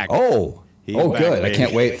 He's back, good. Baby. I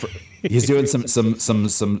can't wait. He's doing some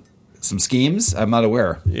schemes. I'm not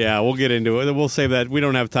aware. Yeah, we'll get into it. We'll save that. We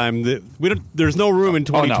don't have time. There's no room in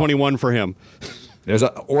 2021 for him. There's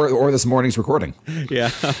or this morning's recording.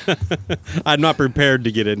 Yeah, I'm not prepared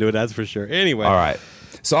to get into it. That's for sure. Anyway, all right.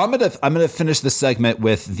 So I'm gonna finish this segment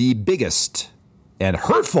with the biggest and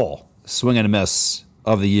hurtful swing and a miss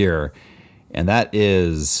of the year, and that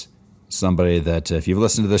is somebody that if you've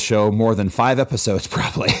listened to this show more than 5 episodes,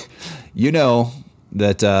 probably you know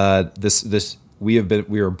that we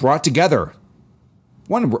were brought together.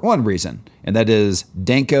 One reason, and that is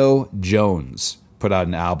Danko Jones put out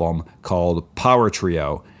an album called Power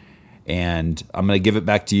Trio, and I'm going to give it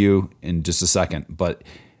back to you in just a second, but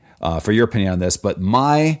for your opinion on this. But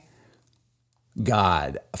my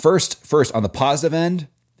God, first on the positive end,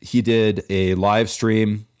 he did a live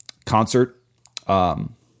stream concert earlier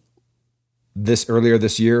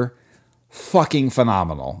this year, fucking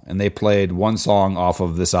phenomenal, and they played one song off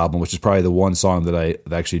of this album, which is probably the one song that I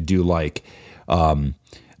actually do like,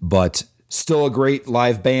 but still a great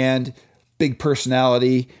live band. Big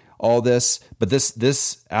personality, all this, but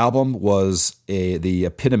this album was the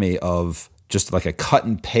epitome of just like a cut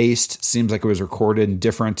and paste. Seems like it was recorded in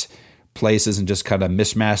different places and just kind of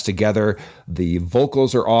mishmashed together. The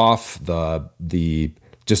vocals are off.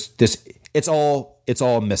 It's all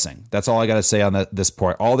missing. That's all I got to say on this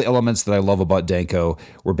part. All the elements that I love about Danko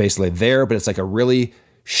were basically there, but it's like a really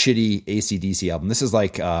shitty AC/DC album. This is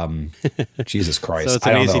like Jesus Christ. So it's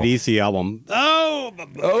an AC/DC album. Oh,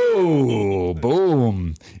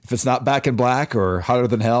 boom. If it's not Back in Black or Hotter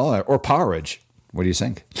Than Hell or Porridge, what do you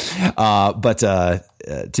think? But to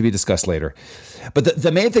be discussed later. But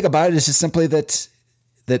the main thing about it is just simply that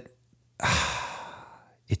it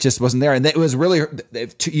just wasn't there. And it was really,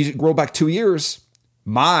 you roll back 2 years,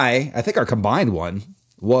 I think our combined one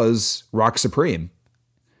was Rock Supreme.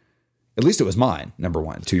 At least it was mine, number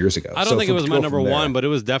 1, 2 years ago. I don't think it was my number 1, but it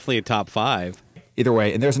was definitely a top 5. Either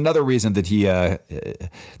way, and there's another reason that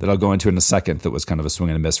that I'll go into in a second that was kind of a swing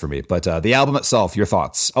and a miss for me. But the album itself, your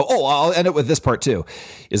thoughts? Oh, I'll end it with this part too,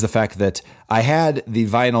 is the fact that I had the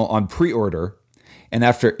vinyl on pre-order,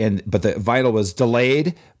 but the vinyl was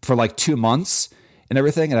delayed for like 2 months and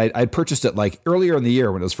everything, and I'd purchased it like earlier in the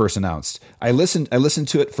year when it was first announced. I listened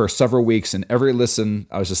to it for several weeks, and every listen,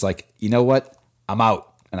 I was just like, you know what, I'm out.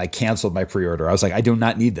 And I canceled my pre-order. I was like, I do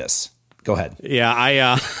not need this. Go ahead. Yeah,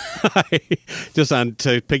 I just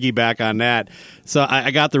to piggyback on that. So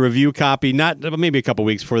I got the review copy, maybe a couple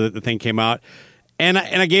weeks before the thing came out, and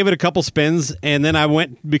I gave it a couple spins, and then I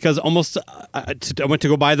went because I went to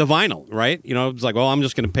go buy the vinyl. Right? You know, it's like, well, I'm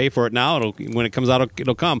just going to pay for it now. When it comes out,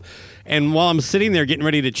 it'll come. And while I'm sitting there getting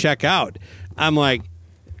ready to check out, I'm like,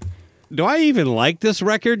 do I even like this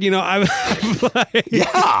record? You know, I'm like,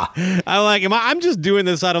 yeah. I'm just doing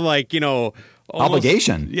this out of like, you know, almost,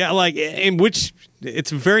 obligation. Yeah, like in which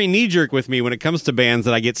it's very knee jerk with me when it comes to bands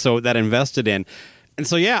that I get that invested in, and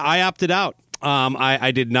so yeah, I opted out.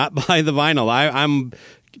 I did not buy the vinyl.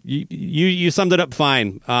 You summed it up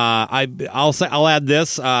fine. I'll add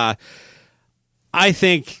this. I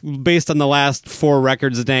think based on the last 4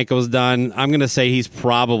 records that Danko's done, I'm going to say he's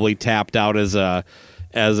probably tapped out as a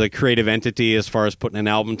creative entity as far as putting an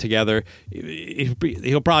album together.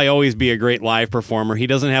 He'll probably always be a great live performer. He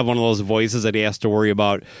doesn't have one of those voices that he has to worry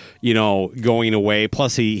about, you know, going away.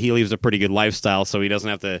 Plus, he leads a pretty good lifestyle, so he doesn't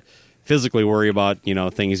have to physically worry about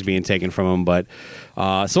things being taken from him. But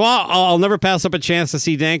so I'll never pass up a chance to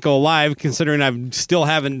see Danko live, considering I still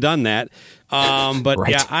haven't done that. But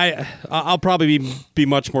right. Yeah, I'll probably be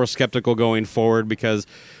much more skeptical going forward, because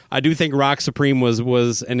I do think Rock Supreme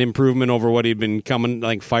was an improvement over what he'd been coming.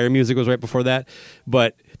 Like Fire Music was right before that.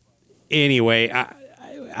 But anyway,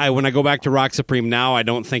 I when I go back to Rock Supreme now, I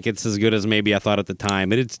don't think it's as good as maybe I thought at the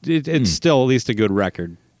time. It's still at least a good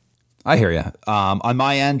record. I hear you. On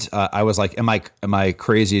my end, I was like, am I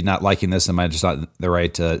crazy not liking this? Am I just not in the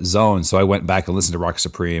right zone? So I went back and listened to Rock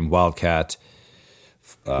Supreme, Wildcat.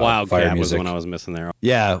 Wildcat was the one I was missing there.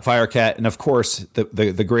 Yeah, Firecat. And of course,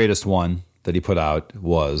 the greatest one that he put out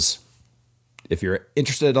was, if you're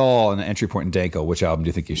interested at all in an entry point in Danko, which album do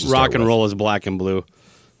you think you should start Rock and with? Roll is Black and Blue.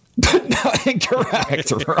 No,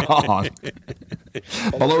 incorrect. Wrong.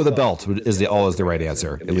 Below the Belt is the right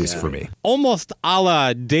answer, at least for me. Almost a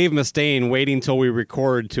la Dave Mustaine waiting till we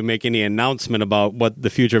record to make any announcement about what the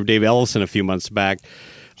future of Dave Ellefson a few months back.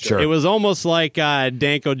 Sure. It was almost like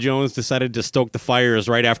Danko Jones decided to stoke the fires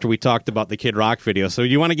right after we talked about the Kid Rock video. So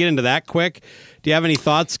you want to get into that quick? Do you have any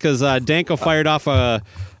thoughts? Because Danko fired off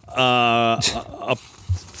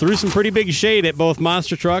threw some pretty big shade at both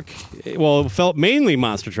Monster Truck. Well, felt mainly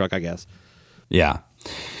Monster Truck, I guess. Yeah.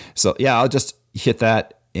 So yeah, I'll just hit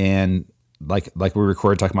that, and like we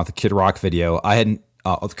recorded talking about the Kid Rock video. I hadn't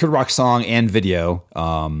the Kid Rock song and video.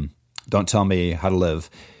 Don't Tell Me How to Live.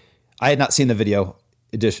 I had not seen the video.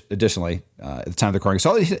 Additionally, at the time of the recording, so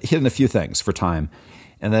I'll hit in a few things for time,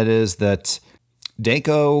 and that is that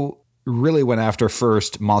Danko really went after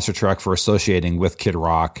first Monster Truck for associating with Kid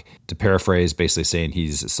Rock. To paraphrase, basically saying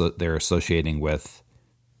they're associating with,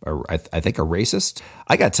 I think, a racist.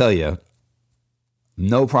 I got to tell you,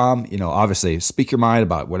 no problem. Obviously, speak your mind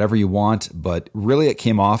about whatever you want, but really, it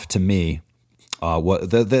came off to me. What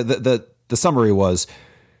the summary was.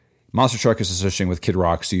 Monster Truck is associating with Kid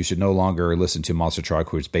Rock, so you should no longer listen to Monster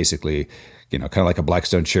Truck, which is basically, kind of like a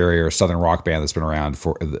Blackstone Cherry or Southern rock band that's been around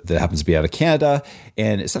that happens to be out of Canada.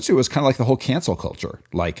 And essentially it was kind of like the whole cancel culture.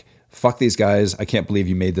 Like, fuck these guys. I can't believe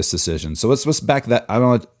you made this decision. So let's back that. I don't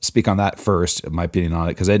want to speak on that first, my opinion on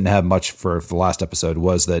it, because I didn't have much for the last episode,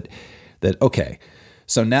 was that okay,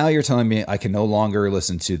 so now you're telling me I can no longer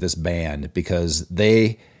listen to this band because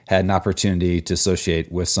they had an opportunity to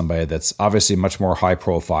associate with somebody that's obviously much more high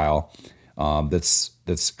profile,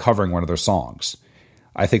 that's covering one of their songs.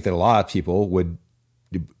 I think that a lot of people would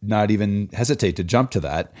not even hesitate to jump to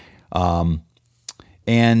that. But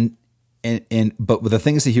with the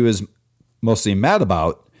things that he was mostly mad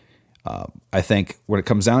about, I think when it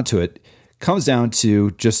comes down to it, comes down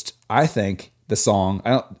to just, I think the song,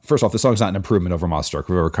 first off, the song's not an improvement over Monster Truck.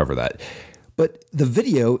 We've already covered that. But the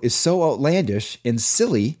video is so outlandish and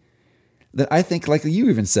silly that I think, like you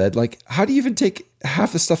even said, like, how do you even take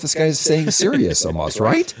half the stuff this guy is saying serious almost,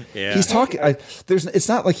 right? Yeah. He's talking, it's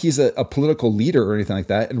not like he's a political leader or anything like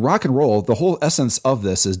that. And rock and roll, the whole essence of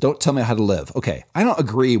this is don't tell me how to live. Okay, I don't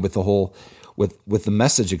agree with the whole, with the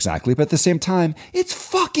message exactly, but at the same time, it's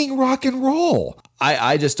fucking rock and roll.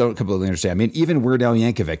 I just don't completely understand. I mean, even Weird Al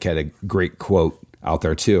Yankovic had a great quote out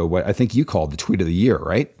there too, what I think you called the tweet of the year,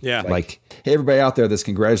 right? Yeah. Like, hey, everybody out there that's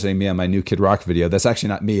congratulating me on my new Kid Rock video, that's actually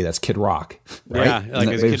not me, that's Kid Rock. Right? Yeah, like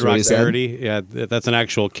his Kid Rock parody. Yeah, that's an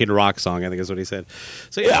actual Kid Rock song, I think is what he said.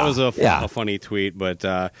 So yeah, it was a funny tweet, but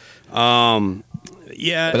yeah.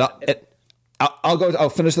 But I'll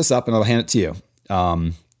finish this up and I'll hand it to you.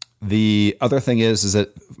 The other thing is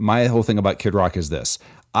that my whole thing about Kid Rock is this.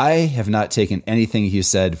 I have not taken anything he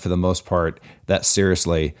said for the most part that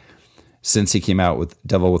seriously since he came out with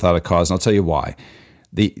Devil Without a Cause, and I'll tell you why.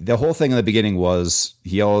 The whole thing in the beginning was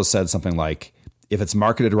he always said something like, if it's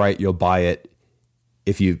marketed right, you'll buy it.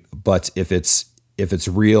 But if it's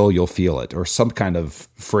real, you'll feel it, or some kind of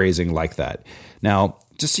phrasing like that. Now,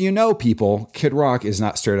 just so you know, people, Kid Rock is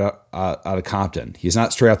not straight out of Compton. He's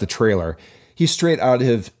not straight out the trailer. He's straight out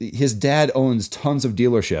of his dad owns tons of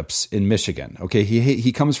dealerships in Michigan. Okay,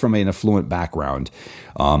 he comes from an affluent background.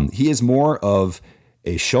 He is more of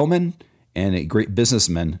a showman and a great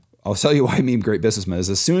businessman. I'll tell you why I mean great businessman is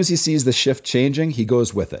as soon as he sees the shift changing, he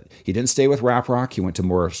goes with it. He didn't stay with rap rock. He went to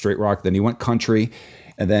more straight rock. Then he went country.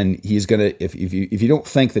 And then he's going to, if you don't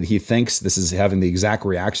think that he thinks this is having the exact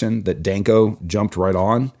reaction that Danko jumped right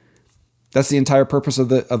on, that's the entire purpose of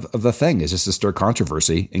the thing, is just to stir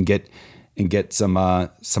controversy and get some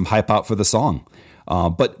hype out for the song.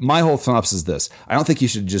 But my whole synopsis is this. I don't think you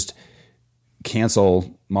should just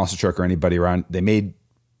cancel Monster Truck or anybody around.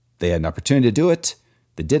 They had an opportunity to do it.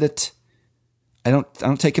 They did it. I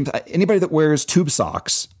don't take him. Anybody that wears tube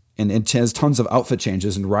socks and has tons of outfit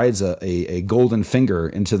changes and rides a golden finger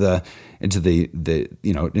into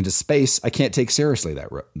space, I can't take seriously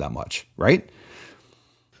that much, right?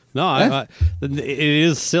 No, it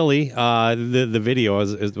is silly. The video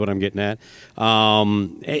is what I'm getting at.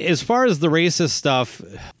 As far as the racist stuff,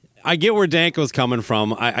 I get where Danko's coming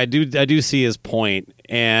from. I do see his point,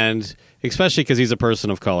 and especially because he's a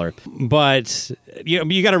person of color. But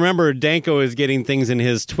you got to remember, Danko is getting things in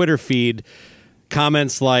his Twitter feed,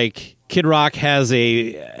 comments like Kid Rock has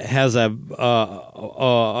a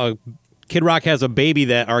Kid Rock has a baby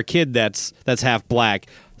kid that's half black.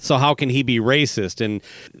 So how can he be racist? And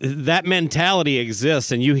that mentality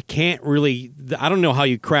exists, and you can't really. I don't know how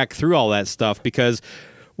you crack through all that stuff, because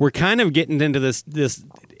we're kind of getting into this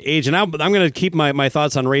age, and I'm going to keep my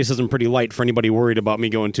thoughts on racism pretty light for anybody worried about me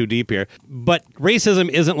going too deep here. But racism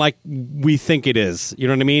isn't like we think it is. You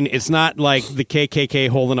know what I mean? It's not like the KKK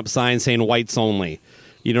holding up signs saying whites only.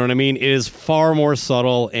 You know what I mean? It is far more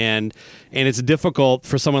subtle, and it's difficult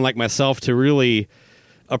for someone like myself to really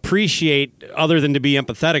appreciate, other than to be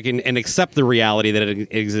empathetic and accept the reality that it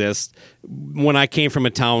exists. When I came from a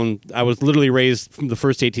town, I was literally raised from the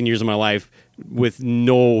first 18 years of my life with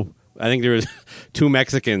I think there was 2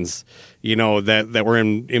 Mexicans, that were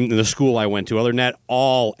in the school I went to. Other than that,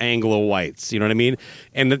 all Anglo whites. You know what I mean?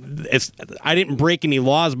 And I didn't break any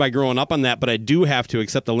laws by growing up on that, but I do have to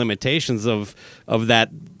accept the limitations of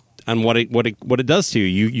that on what it does to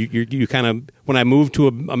you. You kind of, when I moved to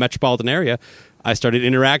a metropolitan area, I started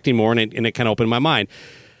interacting more, and it kind of opened my mind.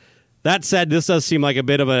 That said, this does seem like a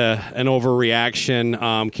bit of an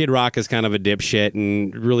overreaction. Kid Rock is kind of a dipshit,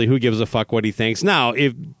 and really, who gives a fuck what he thinks? Now,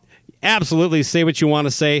 absolutely say what you want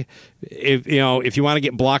to say. If you want to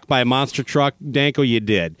get blocked by a monster truck, Danko, you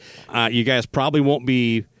did. You guys probably won't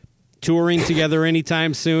be touring together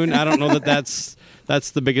anytime soon. I don't know that's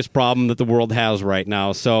the biggest problem that the world has right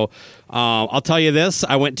now. So I'll tell you this: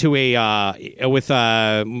 I went to with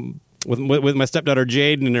my stepdaughter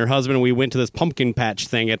Jade and her husband. We went to this pumpkin patch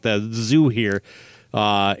thing at the zoo here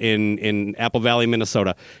in Apple Valley,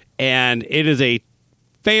 Minnesota, and it is a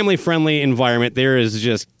family-friendly environment. There is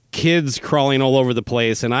just kids crawling all over the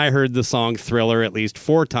place, and I heard the song Thriller at least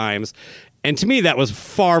 4 times. And to me, that was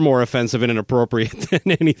far more offensive and inappropriate than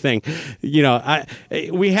anything.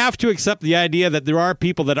 We have to accept the idea that there are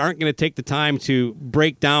people that aren't going to take the time to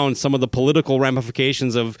break down some of the political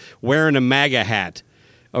ramifications of wearing a MAGA hat.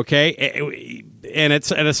 Okay? And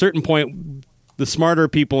it's at a certain point, the smarter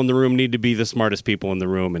people in the room need to be the smartest people in the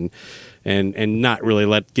room, and not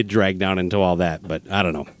really get dragged down into all that. But I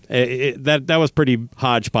don't know. That was pretty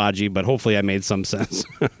hodgepodgey, but hopefully I made some sense.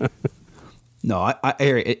 No, I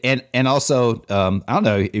hear it. And also, I don't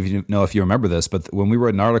know if you remember this, but when we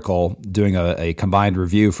wrote an article doing a combined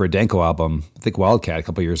review for a Danko album, I think Wildcat a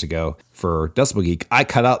couple years ago for Decibel Geek, I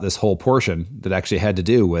cut out this whole portion that actually had to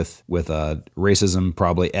do with racism,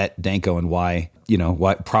 probably at Danko, and why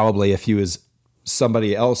probably if he was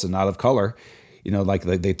somebody else and not of color, like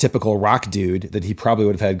the typical rock dude, that he probably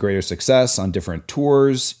would have had greater success on different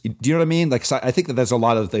tours. Do you know what I mean? Like, so I think that there's a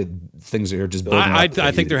lot of the things that are just building up.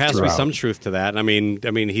 I think there has to be some truth to that. I mean,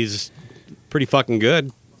 he's pretty fucking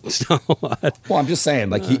good. So, well, I'm just saying,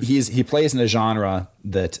 like he plays in a genre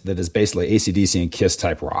that is basically AC/DC and Kiss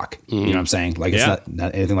type rock. Mm-hmm. You know what I'm saying? Like, it's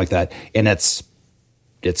not anything like that, and it's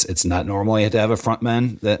not normally to have a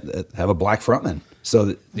frontman that have a black frontman.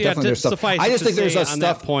 So definitely there's stuff. I just think there's a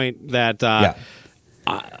stuff that point that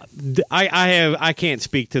I can't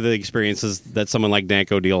speak to the experiences that someone like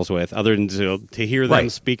Danko deals with, other than to hear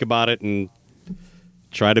them speak about it and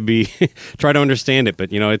try to understand it.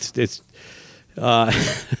 But it's this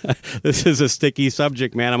is a sticky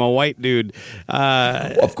subject, man. I'm a white dude.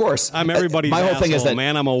 Well, of course, I'm everybody's my whole asshole, thing is that,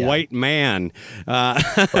 man. I'm a white man. Right.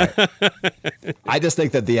 I just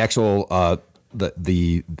think that the actual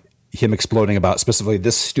him exploding about specifically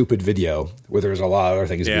this stupid video, where there's a lot of other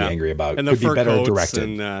things to be angry about, and could be better directed.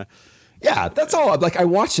 And, that's all. Like, I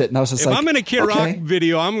watched it and I was just if I'm in a Kid Rock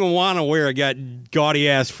video, I'm gonna want to wear a gaudy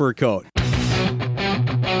ass fur coat.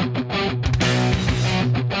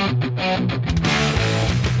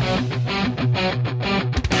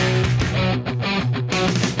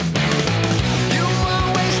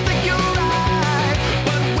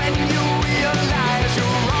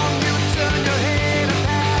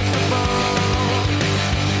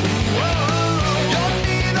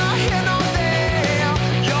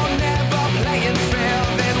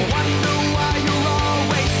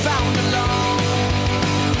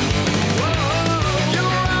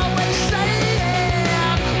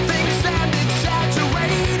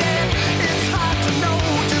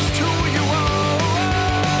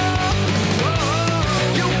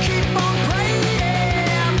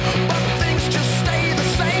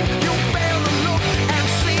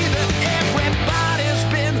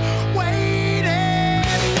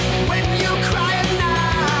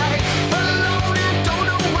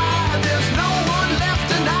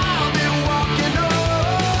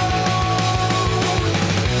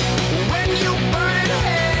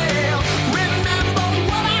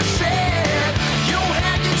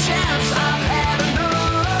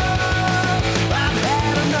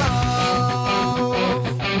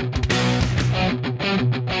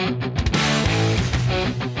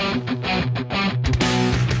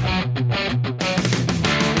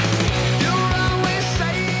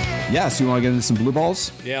 Yeah, so you want to get into some blue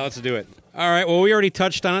balls? Yeah, let's do it. All right, well, we already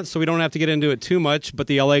touched on it, so we don't have to get into it too much, but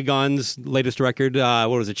the LA Guns' latest record, what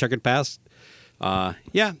was it, Checkered Past?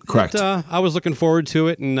 Yeah. Correct. I was looking forward to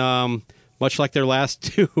it, and much like their last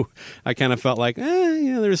two, I kind of felt like,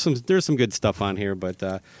 there's some good stuff on here,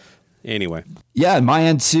 but anyway. Yeah, on my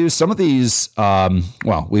end, too, some of these,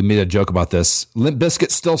 we made a joke about this. Limp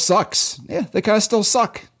Bizkit still sucks. Yeah, they kind of still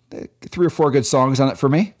suck. 3 or 4 good songs on it for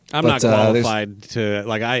me. I'm not qualified to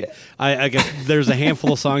like. I guess there's a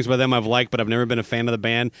handful of songs by them I've liked, but I've never been a fan of the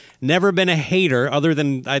band. Never been a hater, other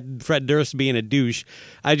than Fred Durst being a douche.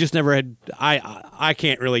 I just never had. I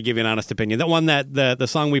can't really give you an honest opinion. That one that the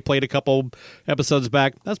song we played a couple episodes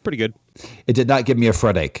back, that's pretty good. It did not give me a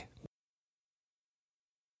Fred ache.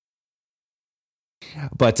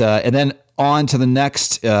 But and then on to the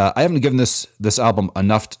next. I haven't given this album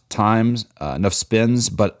enough times, enough spins,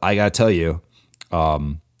 but I gotta tell you,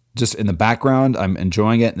 just in the background, I'm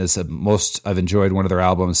enjoying it, and it's the most I've enjoyed one of their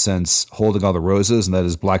albums since Holding All the Roses, and that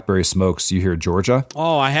is Blackberry Smoke's "You Hear Georgia."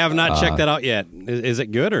 Oh, I have not checked that out yet. Is it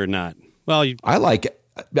good or not? Well, I like it.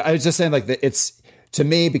 I was just saying, like, it's to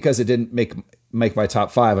me, because it didn't make my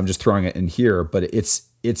top 5. I'm just throwing it in here, but it's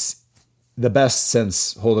the best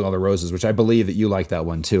since Holding All the Roses, which I believe that you like that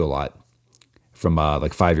one too a lot from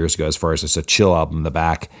like 5 years ago, as far as it's a chill album in the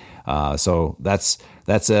back. So that's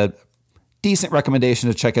a decent recommendation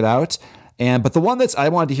to check it out. But the one I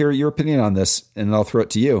wanted to hear your opinion on this, and I'll throw it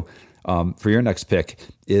to you for your next pick,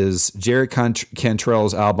 is Jerry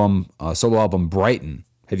Cantrell's solo album Brighton.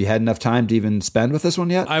 Have you had enough time to even spend with this one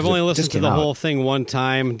yet? I've only listened to the whole thing one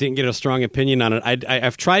time. Didn't get a strong opinion on it.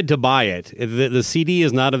 I've tried to buy it. The CD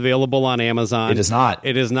is not available on Amazon. It is not.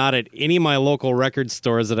 It is not at any of my local record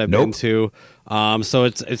stores that I've been to. So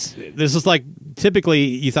this is like, typically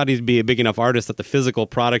you thought he'd be a big enough artist that the physical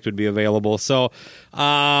product would be available. So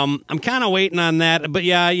I'm kind of waiting on that. But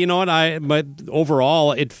yeah, you know what? But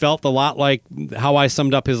overall, it felt a lot like how I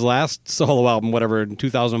summed up his last solo album, whatever, in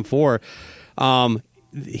 2004.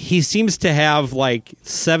 He seems to have like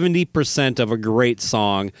 70% of a great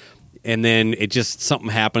song, and then something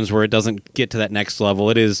happens where it doesn't get to that next level.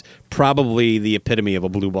 It is probably the epitome of a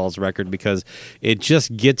Blue Balls record, because it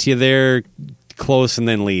just gets you there close and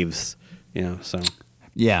then leaves. So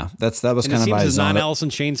yeah, that was kind of my zone. It seems his non-Alice in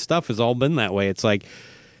Chains stuff has all been that way. It's like,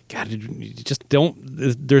 God, you just don't.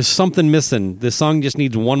 There's something missing. This song just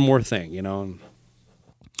needs one more thing,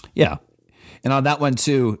 Yeah, and on that one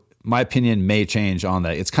too, my opinion may change on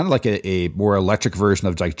that. It's kind of like a more electric version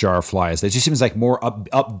of like Jar of Flies. It just seems like more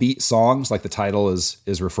upbeat songs, like the title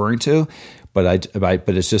is referring to. But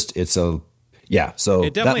it's a. So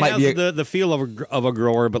it definitely has the feel of a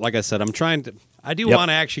grower. But like I said, I want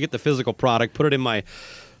to actually get the physical product, put it in my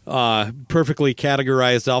perfectly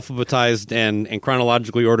categorized, alphabetized, and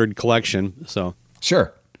chronologically ordered collection. So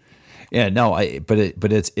sure. Yeah, no, but it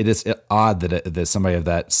is odd that somebody of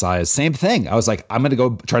that size. Same thing. I was like, I'm going to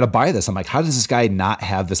go try to buy this. I'm like, how does this guy not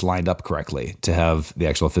have this lined up correctly to have the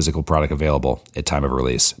actual physical product available at time of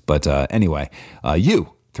release? But anyway,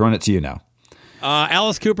 throwing it to you now.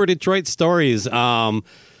 Alice Cooper, Detroit Stories. I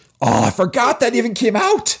forgot that even came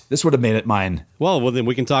out. This would have made it mine. Well, then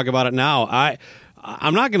we can talk about it now.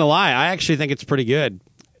 I'm not going to lie. I actually think it's pretty good,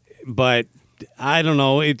 but I don't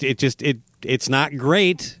know. It's not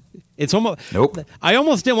great. It's almost. Nope. I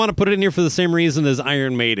almost didn't want to put it in here for the same reason as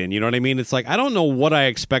Iron Maiden. You know what I mean? It's like, I don't know what I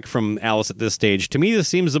expect from Alice at this stage. To me, this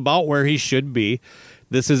seems about where he should be.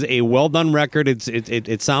 This is a well done record.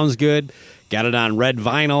 It sounds good. Got it on red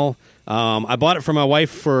vinyl. I bought it for my wife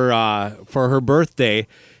for her birthday,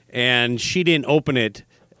 and she didn't open it.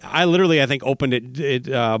 I think opened it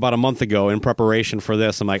about a month ago in preparation for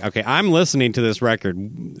this. I'm like, okay, I'm listening to this record.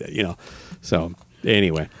 So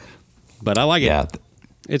anyway, but I like it. Yeah.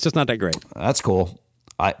 It's just not that great. That's cool.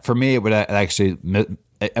 For me, it would actually,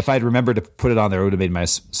 if I'd remembered to put it on there, it would have made my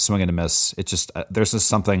swing and a miss. It's just, there's just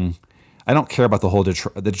something, I don't care about the whole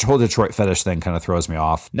Detroit fetish thing kind of throws me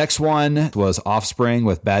off. Next one was Offspring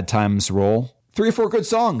with Bad Times Roll. 3 or 4 good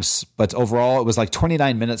songs, but overall it was like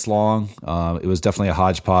 29 minutes long. It was definitely a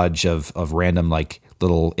hodgepodge of random like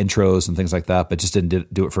little intros and things like that, but just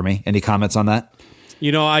didn't do it for me. Any comments on that?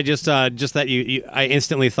 I just that I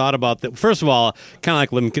instantly thought about that. First of all, kind of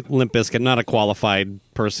like Limp Bizkit, not a qualified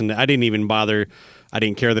person. I didn't even bother. I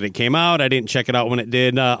didn't care that it came out. I didn't check it out when it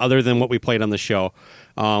did, other than what we played on the show,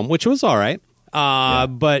 which was all right.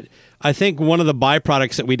 But I think one of the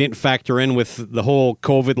byproducts that we didn't factor in with the whole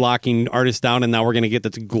COVID locking artists down, and now we're going to get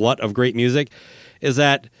this glut of great music, is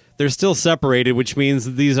that they're still separated, which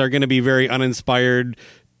means these are going to be very uninspired,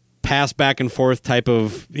 pass back and forth type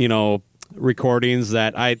of recordings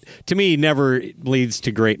that to me never leads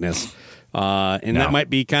to greatness. that might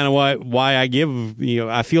be kind of why I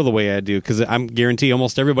I feel the way I do, because I'm guarantee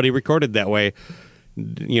almost everybody recorded that way,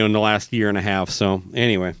 in the last year and a half. So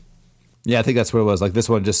anyway. Yeah, I think that's what it was. Like, this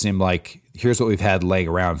one just seemed like, here's what we've had laying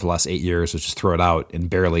around for the last 8 years, let's just throw it out, and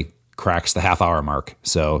barely cracks the half-hour mark.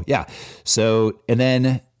 So, yeah. So, and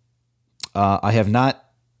then I have not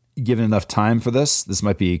given enough time for this. This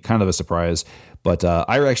might be kind of a surprise, but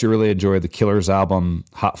I actually really enjoyed the Killers album,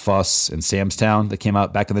 Hot Fuss and Sam's Town, that came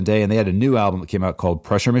out back in the day, and they had a new album that came out called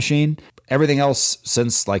Pressure Machine. Everything else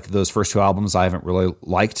since, like, those first two albums I haven't really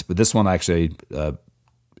liked, but this one actually...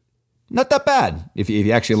 not that bad if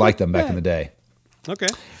you actually liked them back in the day. Okay.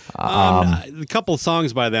 A couple of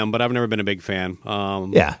songs by them, but I've never been a big fan.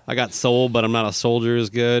 I got Soul, but I'm not a Soldier as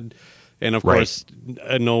good. And of course,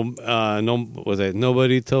 Nobody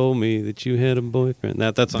Told Me That You Had a Boyfriend.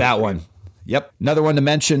 That's that one. Yep. Another one to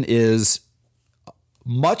mention is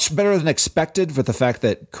much better than expected for the fact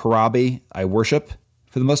that Corabi I worship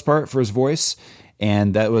for the most part for his voice.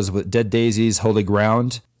 And that was with Dead Daisies, Holy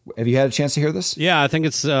Ground. Have you had a chance to hear this? Yeah, I think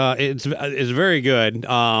it's very good.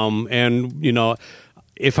 And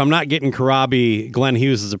if I'm not getting Corabi, Glenn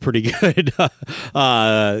Hughes is a pretty good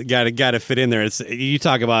guy to fit in there. You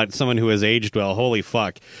talk about someone who has aged well. Holy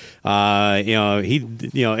fuck.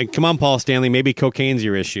 And come on, Paul Stanley. Maybe cocaine's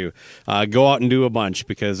your issue. Go out and do a bunch,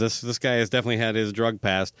 because this guy has definitely had his drug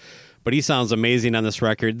past. But he sounds amazing on this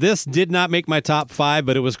record. This did not make my top 5,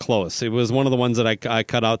 but it was close. It was one of the ones that I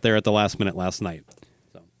cut out there at the last minute last night.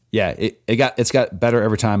 Yeah, it's got better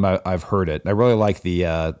every time I've heard it. I really like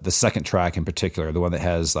the second track in particular, the one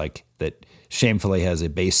that shamefully has a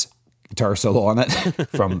bass guitar solo on it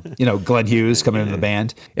from Glenn Hughes coming into the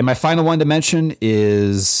band. And my final one to mention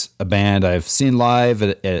is a band I've seen live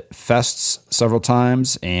at fests several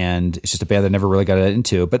times, and it's just a band I never really got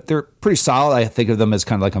into, but they're pretty solid. I think of them as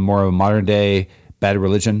kind of like a more of a modern day Bad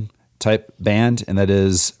Religion type band, and that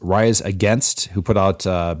is Rise Against, who put out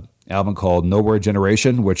album called Nowhere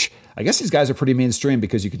Generation, which I guess these guys are pretty mainstream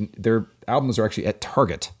because their albums are actually at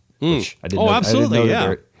Target. Which I didn't know. Absolutely, I didn't know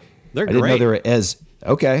yeah. They're great. I didn't know they were as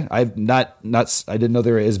okay. I didn't know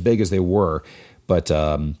they were as big as they were, but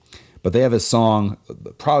they have a song,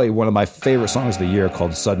 probably one of my favorite songs of the year,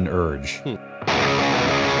 called Sudden Urge.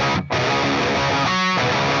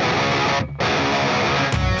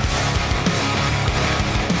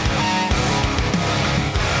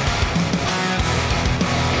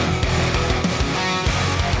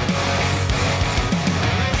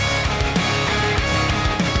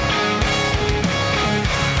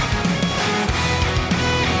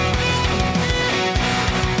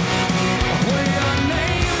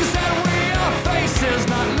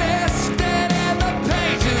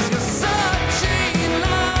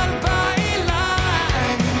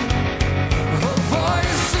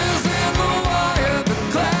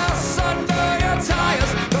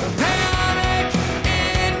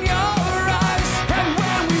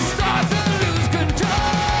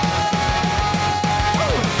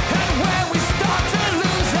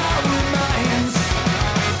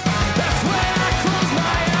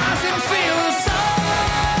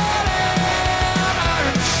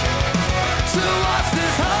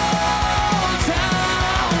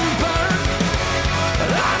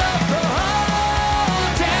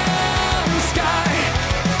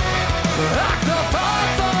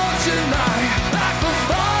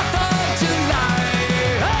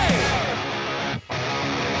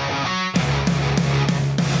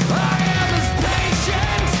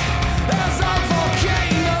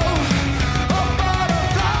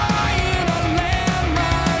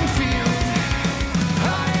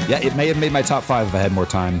 Yeah, it may have made my top 5 if I had more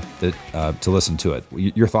time to listen to it.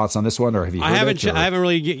 Your thoughts on this one, or have you heard it? I haven't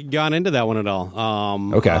really gone into that one at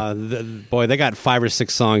all. Okay. They got 5 or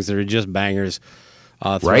 6 songs that are just bangers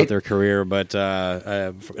throughout their career. But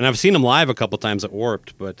and I've seen them live a couple times at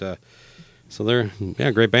Warped. But so they're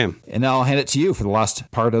a great band. And now I'll hand it to you for the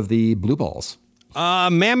last part of the Blue Balls.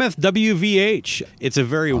 Mammoth WVH. It's a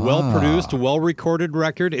very well-produced, well-recorded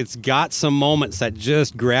record. It's got some moments that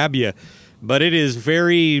just grab you, but it is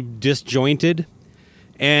very disjointed.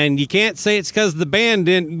 And you can't say it's because the band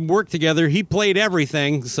didn't work together. He played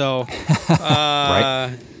everything, so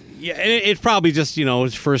right. Yeah, it's probably just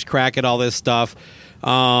his first crack at all this stuff.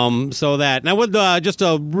 So that now with just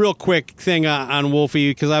a real quick thing on Wolfie,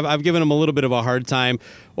 because I've given him a little bit of a hard time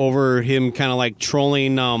over him kind of like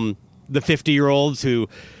trolling the 50-year-olds who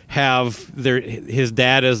have his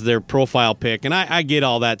dad as their profile pic, and I get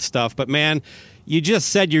all that stuff, but man, you just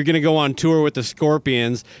said you're going to go on tour with the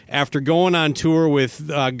Scorpions after going on tour with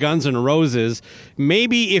Guns N' Roses.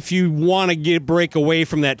 Maybe if you want to break away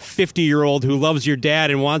from that 50-year-old who loves your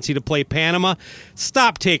dad and wants you to play Panama,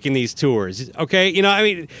 stop taking these tours, okay? You know, I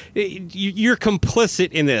mean, you're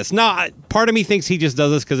complicit in this. Now, part of me thinks he just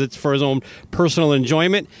does this because it's for his own personal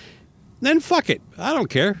enjoyment. Then fuck it. I don't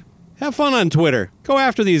care. Have fun on Twitter. Go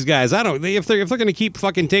after these guys. If they're going to keep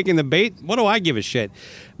fucking taking the bait, what do I give a shit?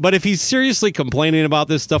 But if he's seriously complaining about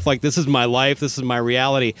this stuff like this is my life, this is my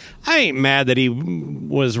reality, I ain't mad that he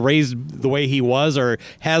was raised the way he was or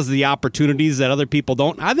has the opportunities that other people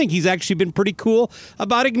don't. I think he's actually been pretty cool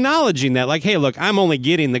about acknowledging that. Like, hey, look, I'm only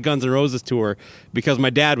getting the Guns N' Roses tour because my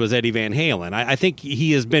dad was Eddie Van Halen. I think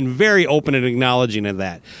he has been very open and acknowledging of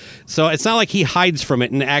that. So it's not like he hides from it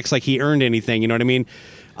and acts like he earned anything. You know what I mean?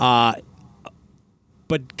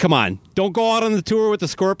 But come on, don't go out on the tour with the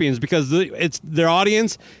Scorpions because their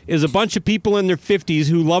audience is a bunch of people in their 50s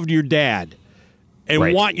who loved your dad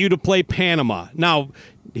and want you to play Panama. Now,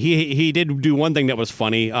 he did do one thing that was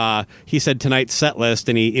funny. He said tonight's set list,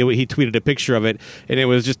 and he tweeted a picture of it, and it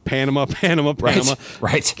was just Panama.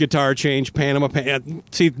 Right. Guitar change, Panama.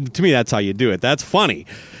 See, to me, that's how you do it. That's funny.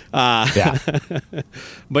 Yeah.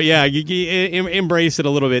 But yeah, you embrace it a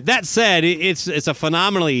little bit. That said, it's a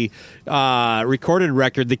phenomenally recorded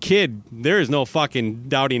record. The kid, there is no fucking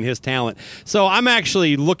doubting his talent. So I'm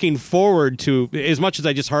actually looking forward to, as much as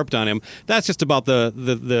I just harped on him, that's just about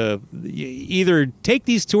the either take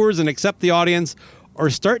these tours and accept the audience or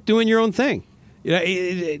start doing your own thing.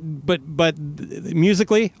 But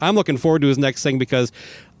musically, I'm looking forward to his next thing because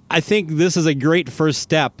I think this is a great first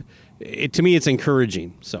step. To me, it's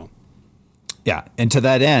encouraging. So, yeah. And to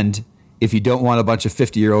that end, if you don't want a bunch of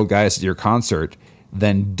 50-year-old guys at your concert,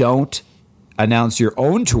 then don't announce your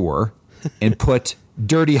own tour and put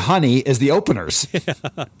Dirty Honey as the openers. Yeah.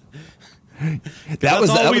 That's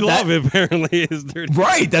all we love, apparently, is Dirty Honey.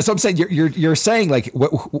 Right. That's what I'm saying. You're saying, like,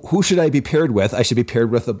 who should I be paired with? I should be paired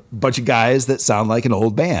with a bunch of guys that sound like an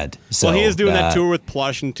old band. So, well, he is doing that tour with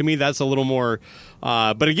Plush, and to me, that's a little more.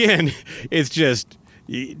 But again, it's just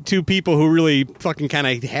two people who really fucking kind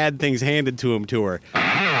of had things handed to them tour.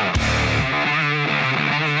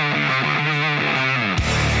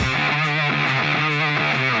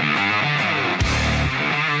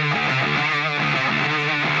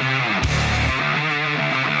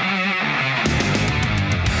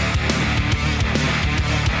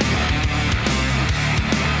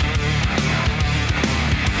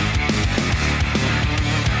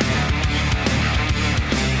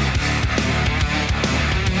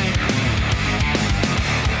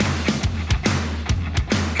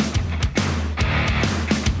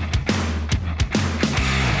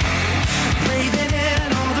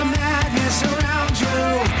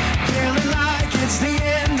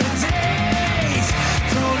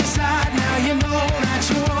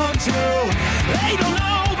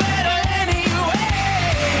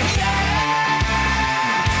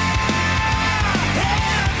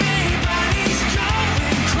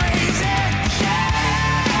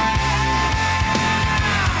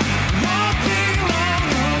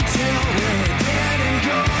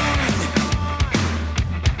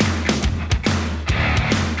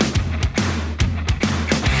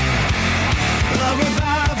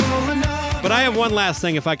 One last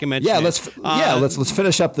thing, if I can mention. Yeah, let's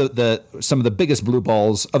finish up the some of the biggest blue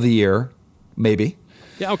balls of the year, maybe.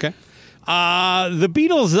 Yeah, okay. The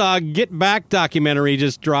Beatles Get Back documentary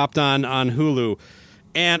just dropped on Hulu,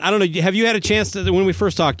 and I don't know. Have you had a chance to? When we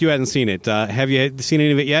first talked, you hadn't seen it. Have you seen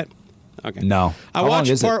any of it yet? Okay. No. I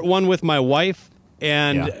watched part one with my wife,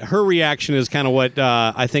 and her reaction is kind of what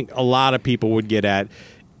I think a lot of people would get at.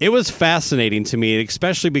 It was fascinating to me,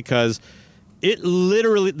 especially because. It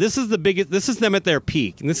literally, this is them at their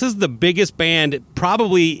peak. And this is the biggest band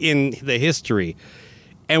probably in the history.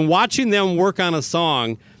 And watching them work on a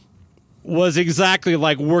song was exactly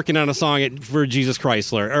like working on a song for Jesus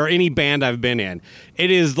Chrysler or any band I've been in.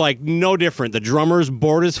 It is like no different. The drummer's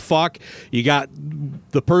bored as fuck. You got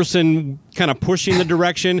the person kind of pushing the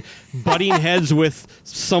direction, butting heads with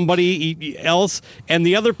somebody else, and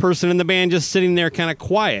the other person in the band just sitting there kind of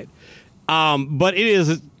quiet. But it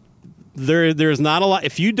is... There's not a lot.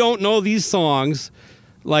 If you don't know these songs,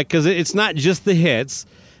 like, because it's not just the hits,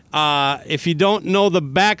 if you don't know the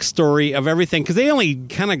backstory of everything, because they only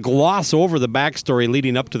kind of gloss over the backstory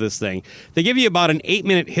leading up to this thing. They give you about an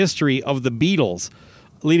 8-minute history of the Beatles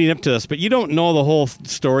leading up to this, but you don't know the whole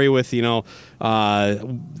story with, how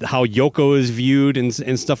Yoko is viewed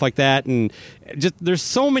and stuff like that. And just there's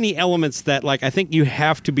so many elements that, like, I think you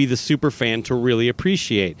have to be the super fan to really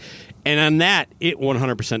appreciate. And on that, it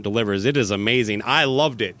 100% delivers. It is amazing. I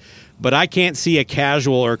loved it. but I can't see a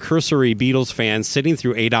casual or cursory Beatles fan sitting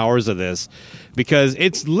through 8 hours of this because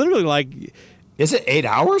it's literally like. Is it 8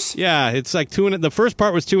 hours? Yeah, it's like the first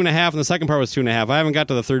part was 2.5 and the second part was 2.5. I haven't got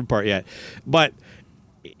to the third part yet, but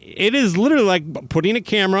it is literally like putting a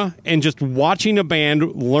camera and just watching a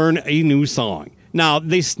band learn a new song. Now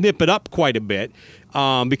they snip it up quite a bit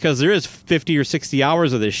because there is 50 or 60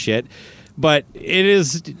 hours of this shit, but it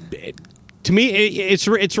is. To me, it's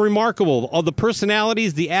remarkable. All the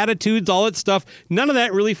personalities, the attitudes, all that stuff, none of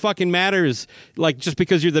that really fucking matters, like, just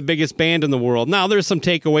because you're the biggest band in the world. Now, there's some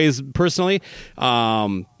takeaways personally.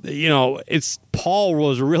 Paul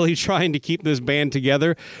was really trying to keep this band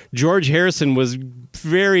together. George Harrison was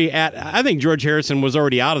I think George Harrison was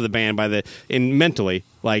already out of the band mentally.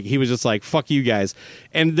 Like, he was just like, fuck you guys.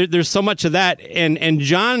 And there's so much of that. And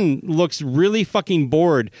John looks really fucking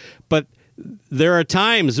bored, but there are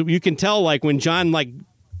times you can tell, like, when John, like,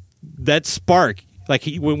 that spark, like,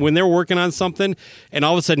 when they're working on something and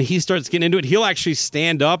all of a sudden he starts getting into it, he'll actually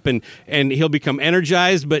stand up and he'll become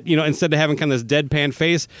energized, but, instead of having kind of this deadpan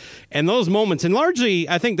face. And those moments, and largely,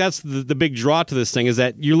 I think that's the big draw to this thing, is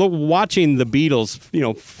that you're watching the Beatles,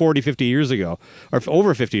 40, 50 years ago, or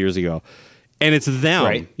over 50 years ago. And it's them,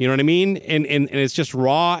 right. You know what I mean? And it's just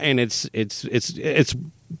raw, and it's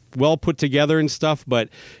well put together and stuff, but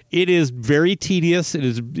it is very tedious. It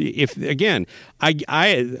is,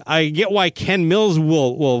 I get why Ken Mills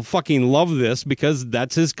will fucking love this, because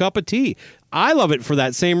that's his cup of tea. I love it for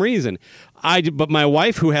that same reason. But my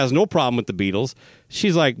wife, who has no problem with the Beatles,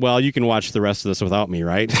 she's like, well, you can watch the rest of this without me,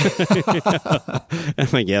 right? I'm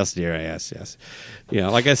like, yes, dear, yes.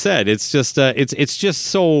 Like I said, it's just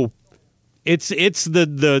so. It's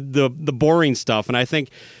the boring stuff, and I think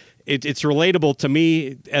it's relatable to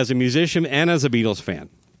me as a musician and as a Beatles fan.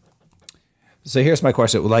 So here's my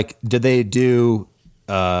question: like, did they do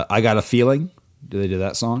 "I Got a Feeling"? Did they do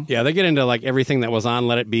that song? Yeah, they get into like everything that was on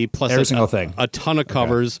 "Let It Be," plus every single thing, a ton of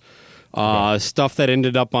covers, stuff that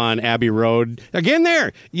ended up on Abbey Road. Again,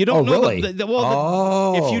 you don't know. Really? If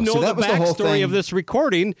you know the backstory of this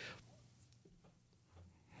recording.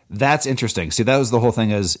 That's interesting. See, that was the whole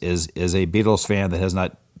thing as a Beatles fan that has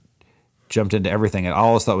not jumped into everything. And I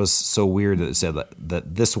always thought it was so weird that it said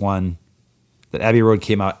that this one, that Abbey Road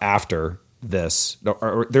came out after this.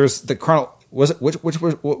 Or there's the chrono. Was it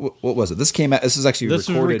what was it? This came out. This is actually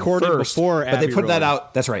recorded first, before Abbey Road. But they put that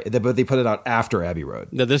out. That's right. But they put it out after Abbey Road.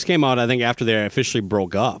 No, this came out, I think, after they officially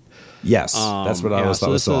broke up. Yes, that's what I always thought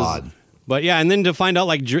was so odd. But yeah, and then to find out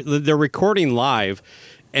like they're recording live.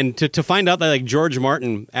 And to find out that like George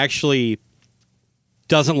Martin actually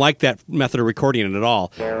doesn't like that method of recording it at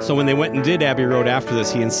all. So when they went and did Abbey Road after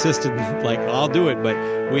this, he insisted, like, I'll do it, but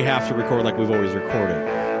we have to record like we've always recorded.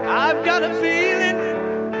 I've got a feeling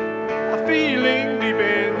deep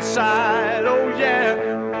inside, oh yeah.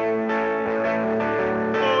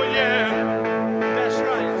 Oh yeah, that's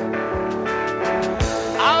right.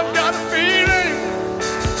 I've got a feeling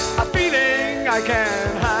I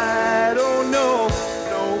can't hide, oh no.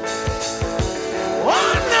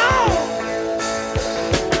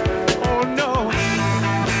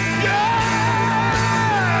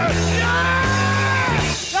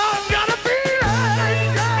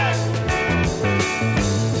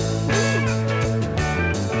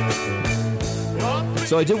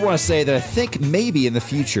 So I did want to say that I think maybe in the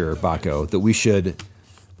future, Baco, that we should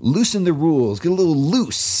loosen the rules, get a little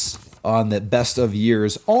loose on the best of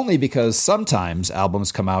years, only because sometimes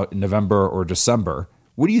albums come out in November or December.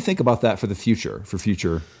 What do you think about that for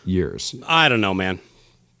future years? I don't know, man.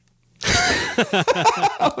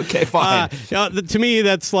 Okay, fine. To me,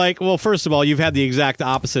 that's like, well, first of all, you've had the exact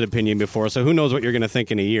opposite opinion before, so who knows what you're going to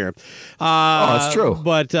think in a year. That's true.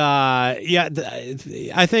 But,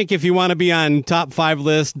 I think if you want to be on top 5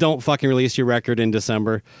 lists, don't fucking release your record in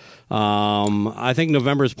December. I think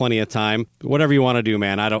November is plenty of time. Whatever you want to do,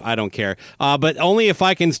 man. I don't care. But only if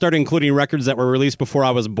I can start including records that were released before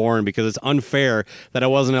I was born, because it's unfair that I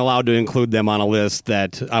wasn't allowed to include them on a list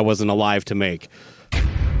that I wasn't alive to make.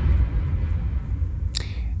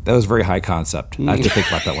 That was very high concept. I have to think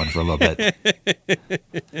about that one for a little bit.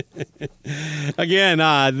 Again,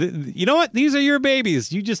 you know what? These are your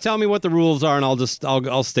babies. You just tell me what the rules are, and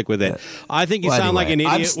I'll stick with it. I think you sound like an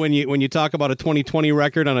idiot when you talk about a 2020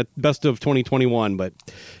 record on a best of 2021, but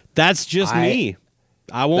that's just me.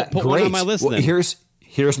 I won't put one on my list. Well, then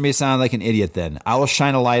here's me sounding like an idiot. Then I will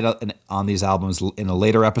shine a light on these albums in a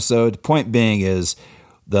later episode. Point being is.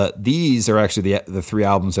 These are actually the 3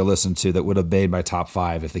 albums I listened to that would have made my top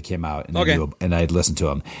 5 if they came out and I'd listened to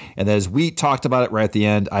them. And as we talked about it right at the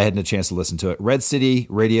end, I hadn't a chance to listen to it. Red City,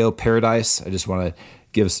 Radio, Paradise. I just want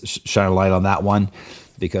to shine a light on that one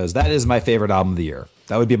because that is my favorite album of the year.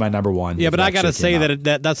 That would be my number one. Yeah, but I got to say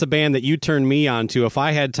that's a band that you turned me on to. If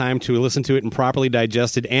I had time to listen to it and properly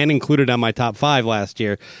digest it and include it on my top 5 last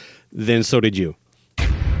year, then so did you.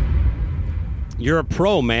 You're a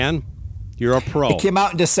pro, man. You're a pro. It came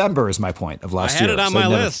out in December is my point of last year. I had it on my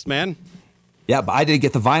list, man. Yeah, but I didn't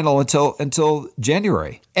get the vinyl until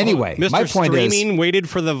January. Anyway, my point is, Streaming waited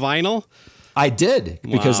for the vinyl? I did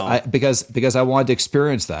because I wanted to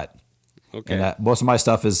experience that. Okay. And most of my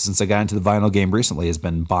stuff is, since I got into the vinyl game recently, has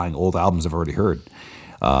been buying old albums I've already heard.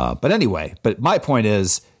 But anyway, my point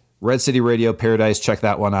is, Red City Radio, Paradise, check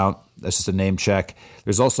that one out. That's just a name check.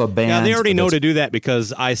 There's also a band. Yeah, they already know to do that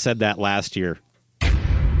because I said that last year.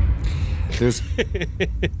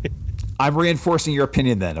 I'm reinforcing your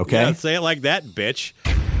opinion then, okay? Yeah, say it like that, bitch.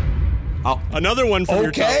 Another one from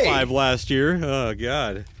your top 5 last year. Oh,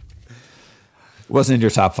 God. It wasn't in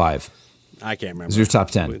your top 5. I can't remember. It was your top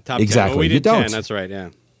 10. Top exactly. 10. Well, we did you don't. 10, that's right, yeah.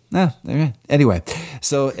 Anyway,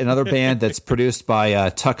 so another band that's produced by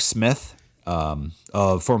Tuck Smith,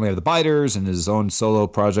 formerly of the Biters, and his own solo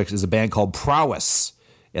project, is a band called Prowess.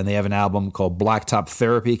 And they have an album called Blacktop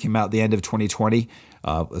Therapy, came out at the end of 2020.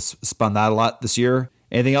 Spun that a lot this year.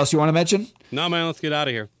 Anything else you want to mention? No, man, let's get out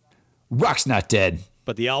of here. Rock's not dead.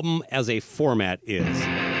 But the album as a format is.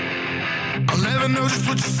 I'll never know just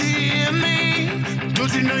what you see in me.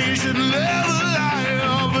 Don't you know you shouldn't live a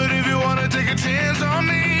lie? But if you want to take a chance on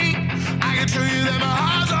me, I can show you that my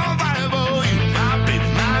heart's on fire for you. My baby,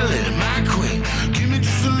 my lady, my queen. Give me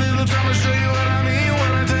just a little time to show you what I mean.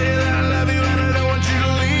 When I tell you that I love you and I don't want you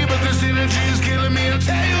to leave, but this energy is killing me. I'll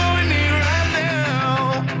tell you what we need right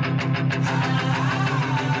now.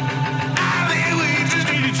 I think we just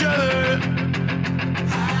need each other.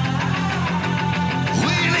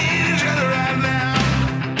 We need each other right now.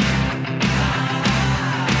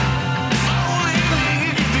 So we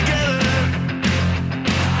can get together.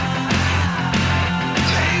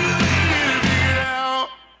 Maybe we can get it figured out.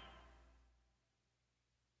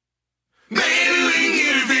 Maybe we can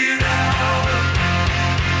get it figured out.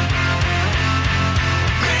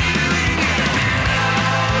 Maybe we can get it figured out.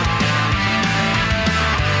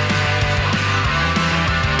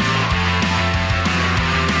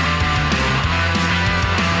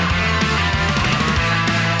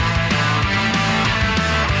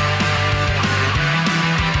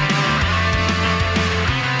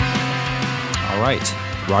 All right.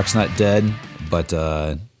 Rock's not dead, but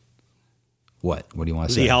what? What do you want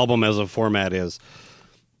to say? The album as a format is.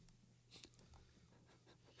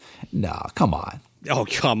 No, come on. Oh,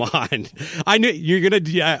 come on. I knew you're going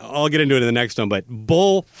to. Yeah, I'll get into it in the next one, but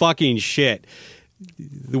bull fucking shit.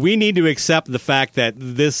 We need to accept the fact that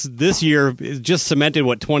this year just cemented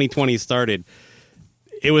what 2020 started.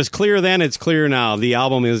 It was clear then, it's clear now. The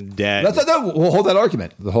album is dead. We'll hold that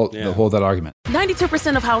argument. We'll hold that argument.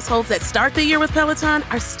 92% of households that start the year with Peloton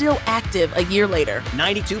are still active a year later.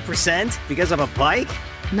 92% because of a bike?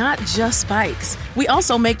 Not just bikes. We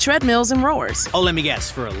also make treadmills and rowers. Oh, let me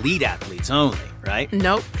guess, for elite athletes only, right?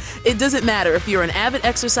 Nope. It doesn't matter if you're an avid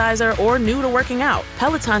exerciser or new to working out.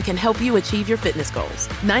 Peloton can help you achieve your fitness goals.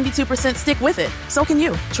 92% stick with it. So can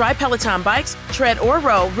you. Try Peloton bikes, tread or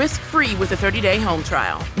row risk-free with a 30-day home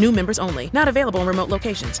trial. New members only. Not available in remote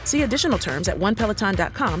locations. See additional terms at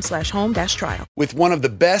onepeloton.com/home-trial. With one of the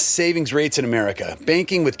best savings rates in America,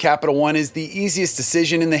 banking with Capital One is the easiest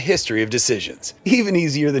decision in the history of decisions. Even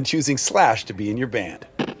easier than choosing Slash to be in your band.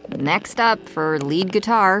 Next up for lead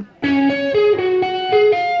guitar.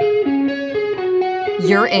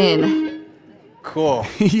 You're in. Cool.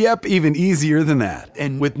 Yep, even easier than that.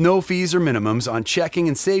 And with no fees or minimums on checking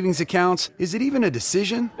and savings accounts, is it even a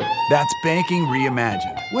decision? That's banking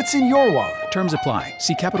reimagined. What's in your wallet? Terms apply.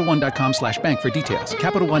 See CapitalOne.com/bank for details.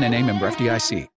 Capital One NA, member FDIC.